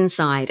on the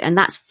inside. And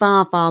that's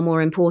far, far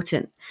more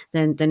important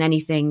than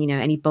anything,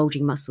 any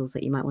bulging muscles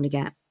that you might want to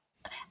get.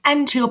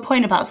 And to your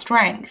point about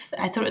strength,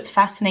 I thought it was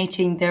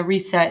fascinating, the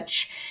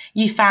research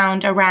you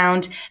found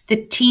around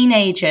the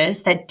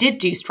teenagers that did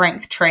do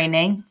strength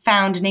training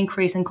found an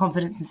increase in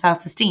confidence and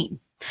self-esteem.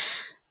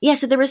 Yeah,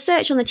 so the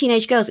research on the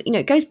teenage girls,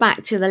 it goes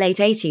back to the late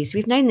 80s. So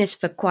we've known this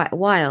for quite a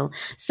while.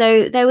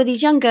 So there were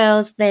these young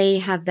girls, they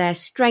had their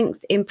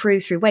strength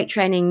improved through weight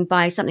training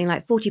by something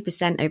like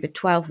 40% over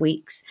 12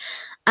 weeks.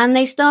 And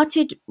they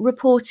started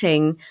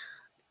reporting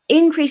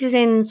increases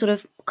in sort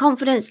of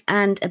confidence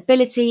and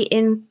ability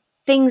in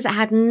things that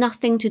had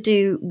nothing to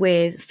do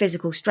with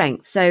physical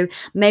strength. So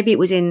maybe it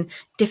was in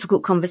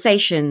difficult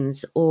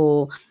conversations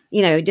or,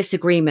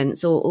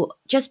 disagreements or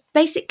just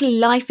basically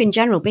life in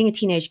general. Being a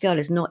teenage girl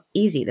is not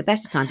easy. The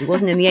best of times, it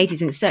wasn't in the 80s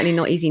and it's certainly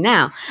not easy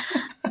now.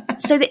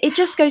 So it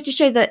just goes to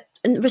show that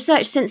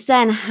research since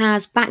then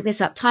has backed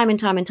this up time and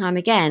time and time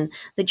again,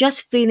 that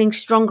just feeling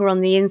stronger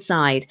on the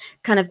inside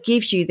kind of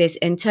gives you this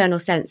internal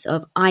sense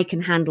of I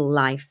can handle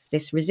life,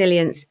 this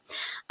resilience.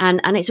 And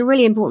it's a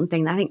really important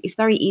thing that I think is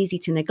very easy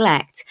to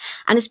neglect.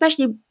 And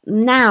especially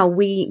now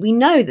we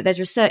know that there's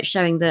research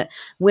showing that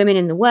women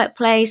in the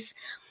workplace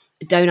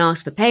don't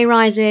ask for pay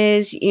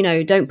rises,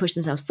 don't push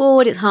themselves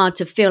forward. It's hard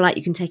to feel like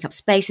you can take up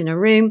space in a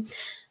room.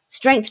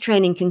 Strength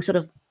training can sort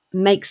of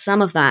make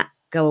some of that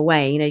go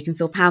away. You can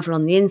feel powerful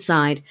on the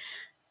inside,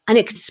 and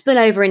it can spill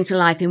over into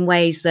life in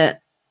ways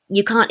that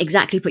you can't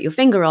exactly put your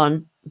finger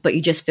on, but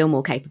you just feel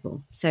more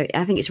capable. So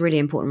I think it's really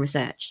important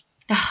research.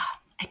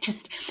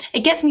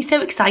 It gets me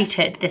so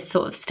excited, this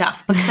sort of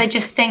stuff, because I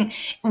just think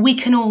we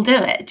can all do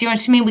it. Do you know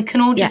what I mean? We can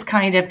all just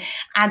kind of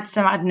add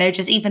some, I don't know,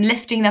 just even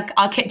lifting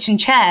our kitchen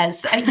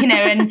chairs,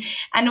 and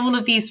all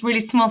of these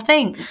really small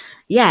things.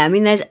 Yeah, I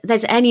mean,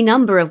 there's any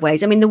number of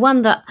ways. I mean, the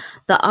one that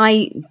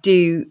I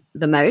do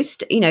the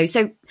most,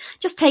 so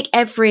just take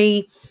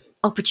every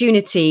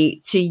opportunity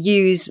to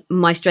use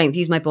my strength,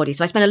 use my body.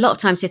 So I spend a lot of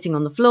time sitting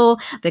on the floor,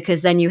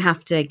 because then you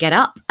have to get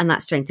up and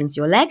that strengthens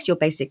your legs. You're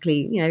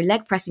basically,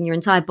 leg pressing your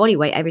entire body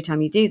weight every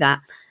time you do that.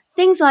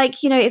 Things like,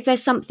 if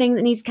there's something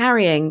that needs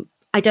carrying,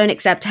 I don't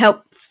accept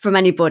help from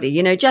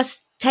anybody,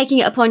 just taking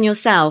it upon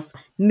yourself,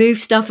 move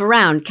stuff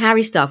around,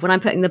 carry stuff. When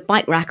I'm putting the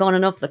bike rack on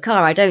and off the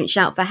car, I don't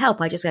shout for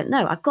help. I just go,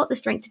 no, I've got the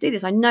strength to do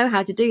this. I know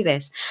how to do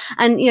this.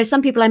 And,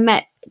 some people I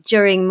met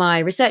during my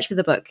research for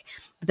the book,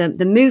 the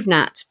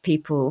MoveNat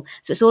people.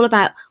 So it's all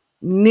about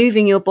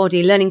moving your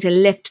body, learning to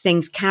lift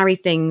things, carry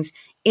things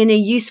in a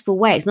useful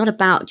way. It's not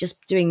about just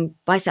doing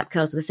bicep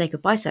curls for the sake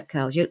of bicep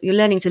curls. You're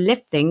learning to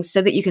lift things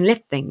so that you can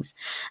lift things.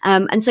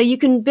 And so you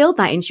can build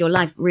that into your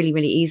life really,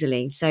 really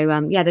easily. So,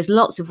 there's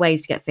lots of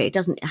ways to get fit. It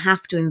doesn't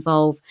have to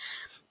involve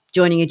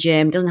joining a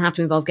gym. It doesn't have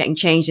to involve getting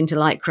changed into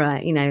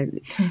Lycra,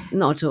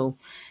 not at all.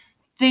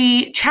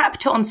 The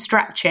chapter on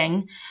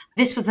stretching,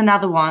 this was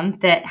another one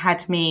that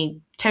had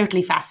me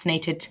totally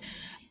fascinated.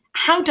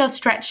 How does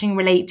stretching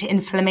relate to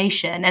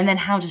inflammation? And then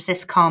how does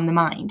this calm the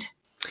mind?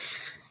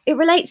 It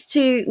relates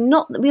to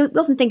we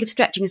often think of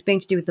stretching as being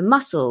to do with the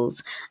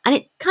muscles, and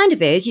it kind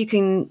of is. You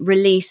can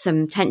release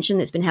some tension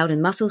that's been held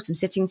in muscles from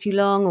sitting too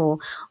long or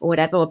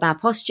whatever, or bad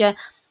posture.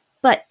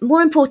 But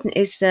more important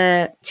is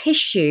the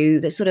tissue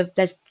that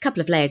there's a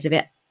couple of layers of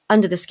it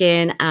under the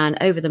skin and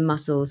over the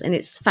muscles, and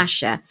it's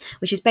fascia,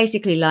 which is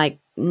basically like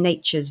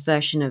nature's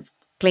version of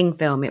cling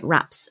film. It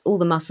wraps all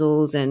the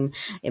muscles and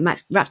it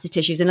wraps the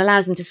tissues and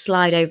allows them to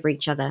slide over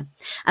each other.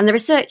 And the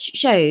research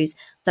shows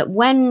that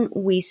when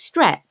we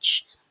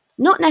stretch,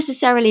 not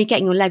necessarily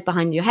getting your leg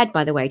behind your head,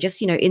 by the way,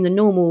 just, in the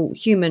normal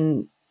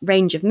human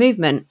range of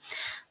movement,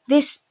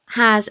 this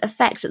has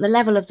effects at the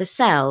level of the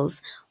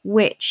cells,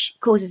 which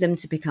causes them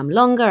to become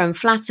longer and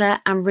flatter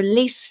and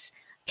release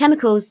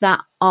chemicals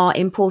that are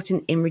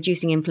important in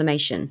reducing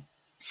inflammation.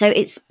 So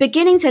it's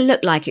beginning to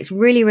look like it's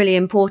really, really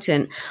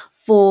important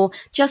for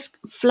just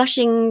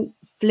flushing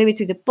fluid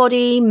through the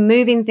body,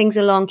 moving things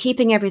along,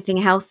 keeping everything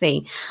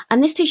healthy.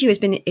 And this tissue has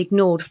been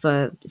ignored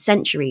for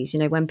centuries.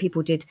 When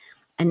people did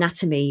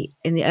anatomy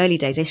in the early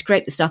days, they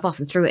scraped the stuff off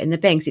and threw it in the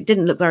bin because it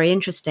didn't look very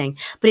interesting.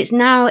 But it's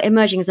now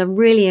emerging as a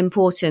really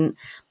important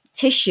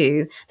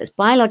tissue that's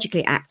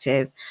biologically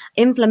active.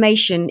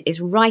 Inflammation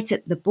is right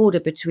at the border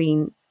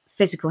between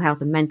physical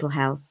health and mental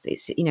health.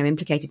 It's,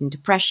 implicated in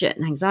depression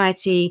and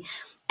anxiety,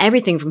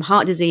 everything from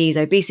heart disease,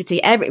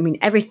 obesity,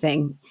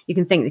 everything you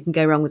can think that can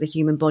go wrong with the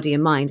human body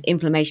and mind.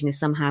 Inflammation is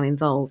somehow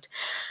involved.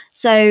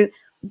 So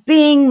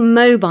being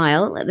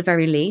mobile at the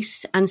very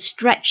least and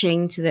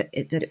stretching that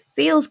it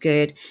feels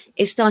good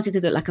is starting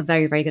to look like a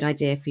very, very good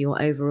idea for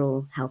your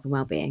overall health and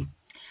well-being.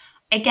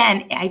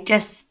 Again, I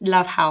just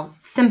love how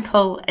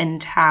simple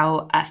and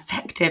how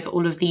effective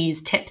all of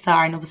these tips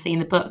are. And obviously in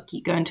the book,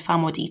 you go into far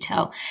more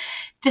detail.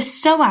 The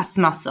psoas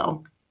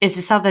muscle is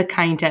this other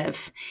kind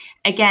of,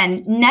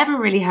 again, never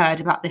really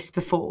heard about this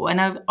before. And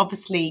I've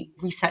obviously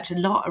researched a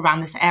lot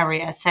around this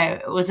area. So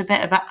it was a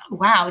bit of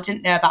wow, I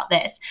didn't know about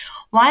this.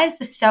 Why is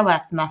the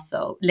psoas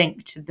muscle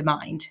linked to the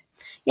mind?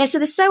 Yeah, so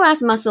the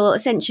psoas muscle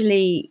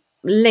essentially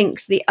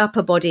links the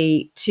upper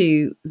body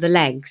to the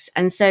legs.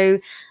 And so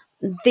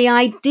the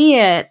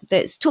idea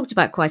that's talked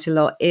about quite a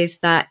lot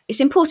is that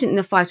it's important in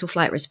the fight or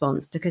flight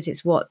response because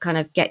it's what kind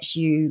of gets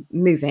you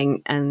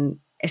moving and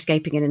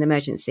escaping in an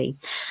emergency.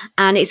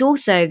 And it's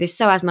also, this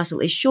psoas muscle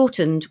is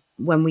shortened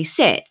when we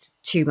sit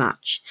too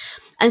much.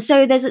 And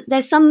so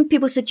there's some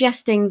people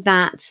suggesting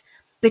that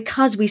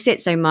because we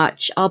sit so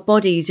much, our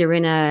bodies are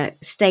in a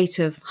state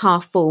of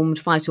half-formed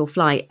fight or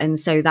flight. And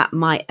so that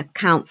might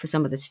account for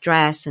some of the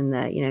stress and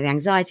the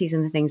anxieties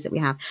and the things that we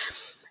have.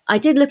 I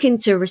did look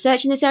into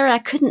research in this area. I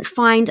couldn't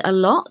find a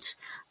lot.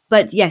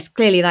 But yes,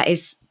 clearly that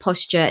is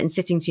posture, and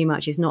sitting too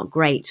much is not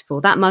great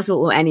for that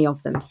muscle or any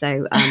of them.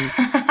 So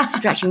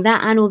stretching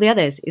that and all the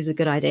others is a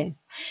good idea.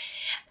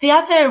 The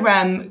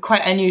other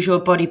quite unusual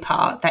body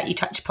part that you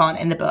touch upon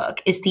in the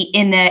book is the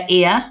inner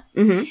ear.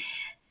 Mm-hmm.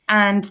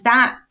 And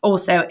that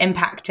also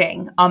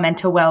impacting our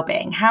mental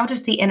well-being. How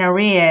does the inner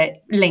ear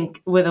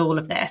link with all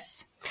of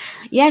this?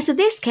 Yeah, so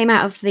this came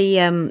out of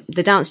the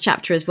dance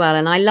chapter as well.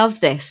 And I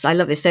love this.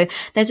 So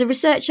there's a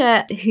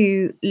researcher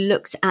who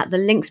looked at the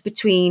links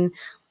between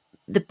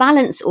the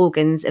balance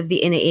organs of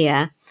the inner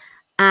ear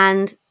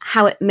and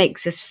how it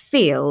makes us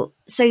feel.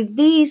 So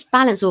these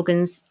balance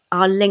organs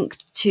are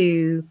linked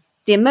to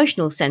the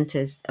emotional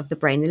centers of the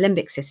brain, the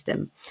limbic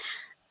system.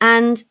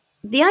 And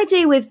the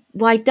idea with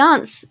why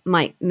dance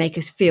might make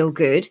us feel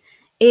good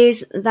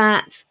is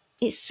that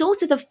it's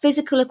sort of the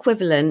physical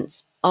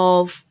equivalent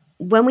of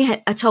when we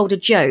are told a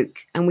joke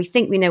and we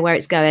think we know where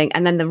it's going,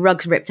 and then the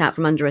rug's ripped out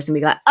from under us and we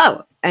go like,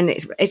 oh, and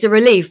it's a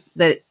relief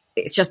that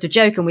it's just a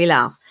joke and we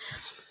laugh.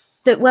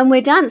 That when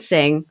we're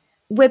dancing,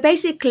 we're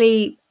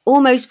basically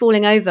almost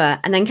falling over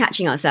and then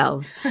catching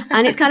ourselves.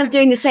 And it's kind of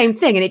doing the same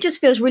thing. And it just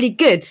feels really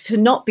good to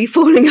not be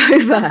falling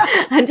over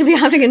and to be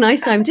having a nice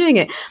time doing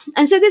it.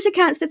 And so this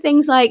accounts for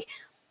things like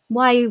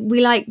why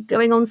we like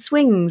going on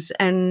swings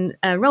and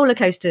roller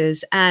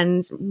coasters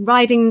and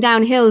riding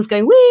down hills,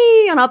 going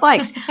wee on our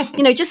bikes.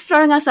 Just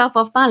throwing ourselves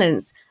off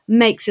balance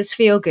makes us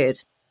feel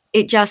good.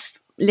 It just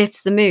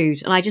lifts the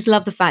mood. And I just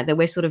love the fact that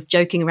we're sort of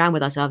joking around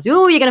with ourselves.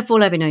 Oh, you're going to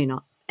fall over. No, you're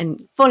not.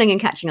 And falling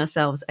and catching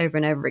ourselves over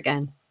and over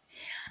again.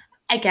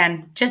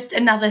 Again, just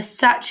another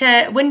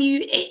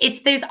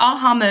it's those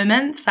aha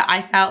moments that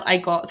I felt I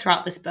got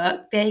throughout this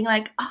book, being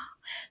like, oh,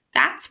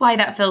 that's why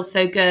that feels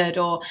so good.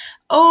 Or,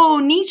 oh,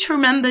 need to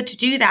remember to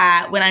do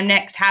that when I'm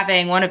next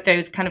having one of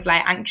those kind of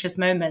like anxious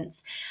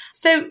moments.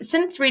 So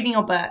since reading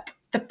your book,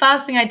 the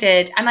first thing I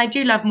did, and I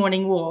do love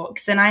morning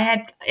walks, and I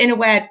had, in a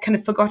way, I'd kind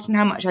of forgotten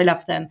how much I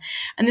love them.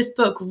 And this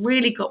book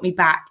really got me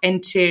back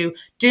into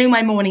doing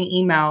my morning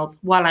emails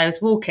while I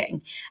was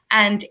walking.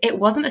 And it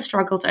wasn't a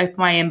struggle to open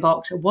my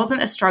inbox. It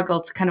wasn't a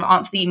struggle to kind of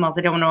answer the emails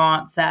I don't want to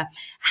answer.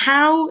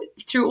 How,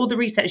 through all the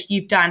research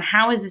you've done,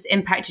 how has this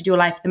impacted your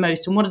life the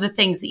most? And what are the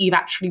things that you've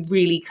actually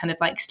really kind of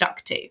like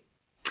stuck to?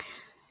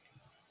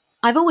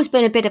 I've always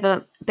been a bit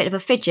of a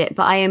fidget,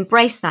 but I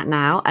embrace that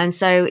now. And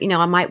so,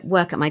 I might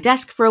work at my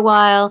desk for a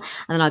while,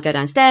 and then I'll go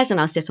downstairs and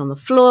I'll sit on the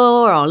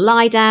floor, or I'll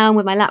lie down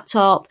with my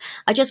laptop.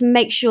 I just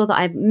make sure that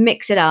I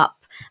mix it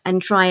up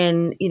and try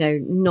and,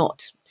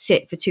 not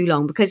sit for too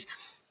long, because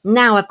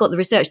now I've got the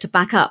research to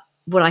back up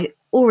what I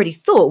already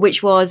thought,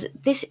 which was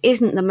this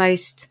isn't the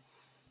most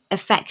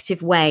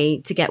effective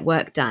way to get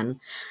work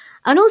done.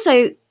 And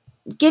also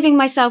giving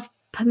myself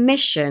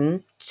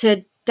permission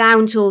to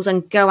down tools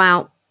and go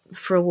out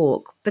for a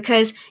walk,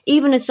 because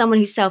even as someone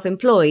who's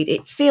self-employed,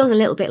 it feels a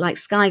little bit like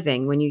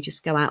skiving when you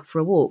just go out for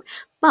a walk.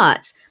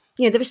 But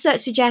the research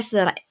suggests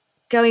that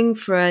going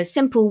for a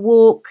simple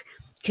walk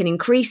can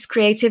increase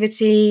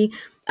creativity,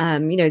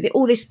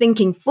 all this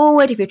thinking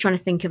forward if you're trying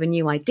to think of a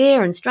new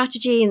idea and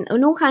strategy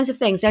and all kinds of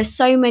things. There's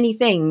so many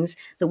things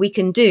that we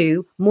can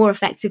do more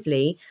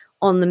effectively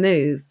on the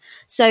move.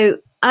 So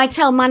I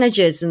tell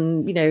managers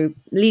and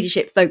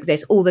leadership folk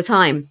this all the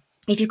time.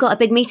 If you've got a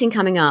big meeting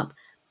coming up,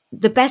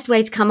 the best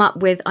way to come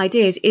up with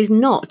ideas is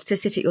not to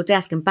sit at your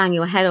desk and bang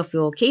your head off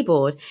your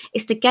keyboard.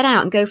 It's to get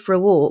out and go for a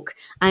walk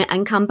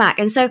and come back.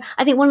 And so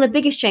I think one of the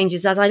biggest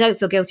changes is I don't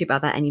feel guilty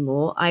about that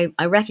anymore. I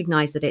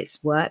recognize that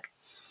it's work,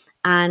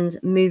 and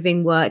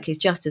moving work is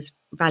just as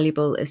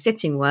valuable as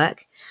sitting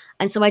work.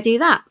 And so I do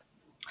that.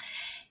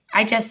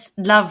 I just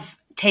love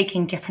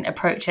taking different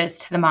approaches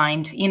to the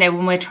mind.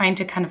 When we're trying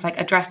to kind of like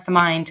address the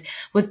mind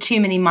with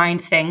too many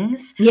mind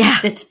things,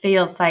 this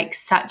feels like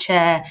such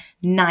a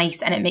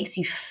nice, and it makes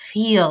you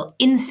feel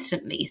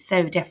instantly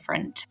so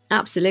different.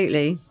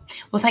 Absolutely.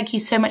 Well, thank you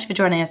so much for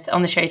joining us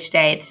on the show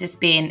today. This has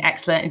been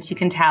excellent. As you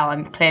can tell,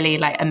 I'm clearly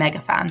like a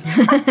mega fan.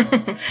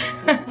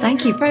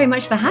 Thank you very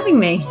much for having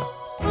me.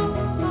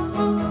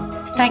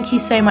 Thank you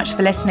so much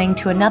for listening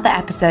to another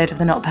episode of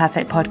the Not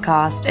Perfect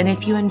podcast. And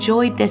if you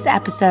enjoyed this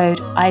episode,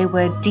 I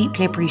would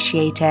deeply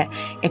appreciate it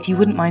if you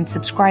wouldn't mind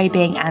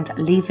subscribing and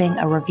leaving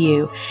a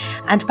review,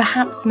 and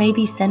perhaps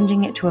maybe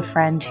sending it to a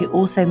friend who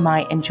also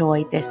might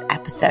enjoy this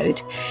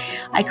episode.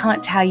 I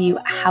can't tell you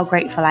how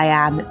grateful I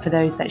am for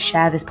those that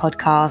share this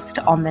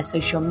podcast on their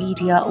social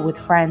media or with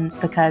friends,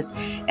 because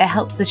it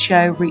helps the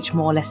show reach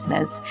more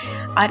listeners.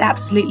 I'd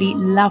absolutely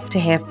love to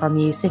hear from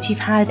you. So if you've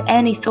had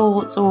any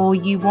thoughts, or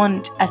you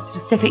want a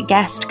specific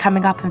guest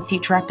coming up in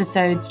future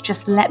episodes,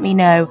 just let me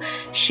know.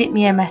 Shoot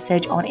me a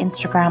message on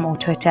Instagram or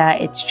Twitter.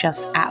 It's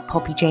just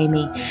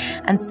 @PoppyJamie.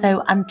 And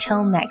so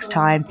until next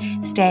time,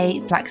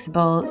 stay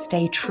flexible,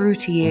 stay true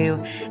to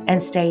you,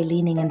 and stay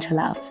leaning into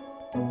love.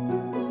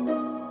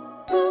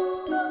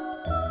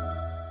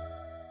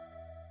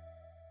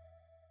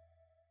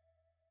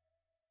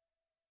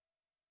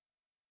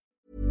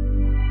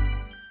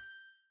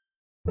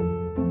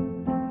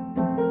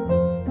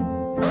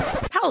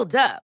 Hold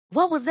up.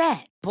 What was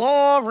that?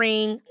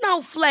 Boring.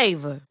 No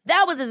flavor.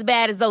 That was as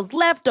bad as those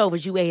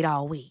leftovers you ate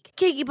all week.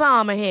 Keke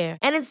Palmer here,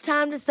 and it's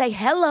time to say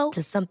hello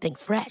to something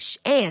fresh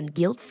and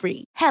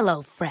guilt-free.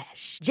 Hello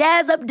Fresh.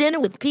 Jazz up dinner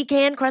with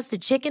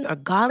pecan-crusted chicken or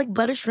garlic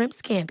butter shrimp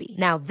scampi.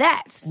 Now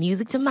that's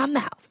music to my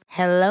mouth.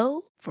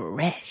 Hello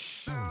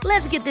Fresh.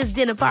 Let's get this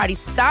dinner party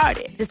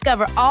started.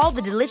 Discover all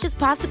the delicious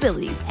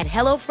possibilities at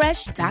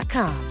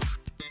HelloFresh.com.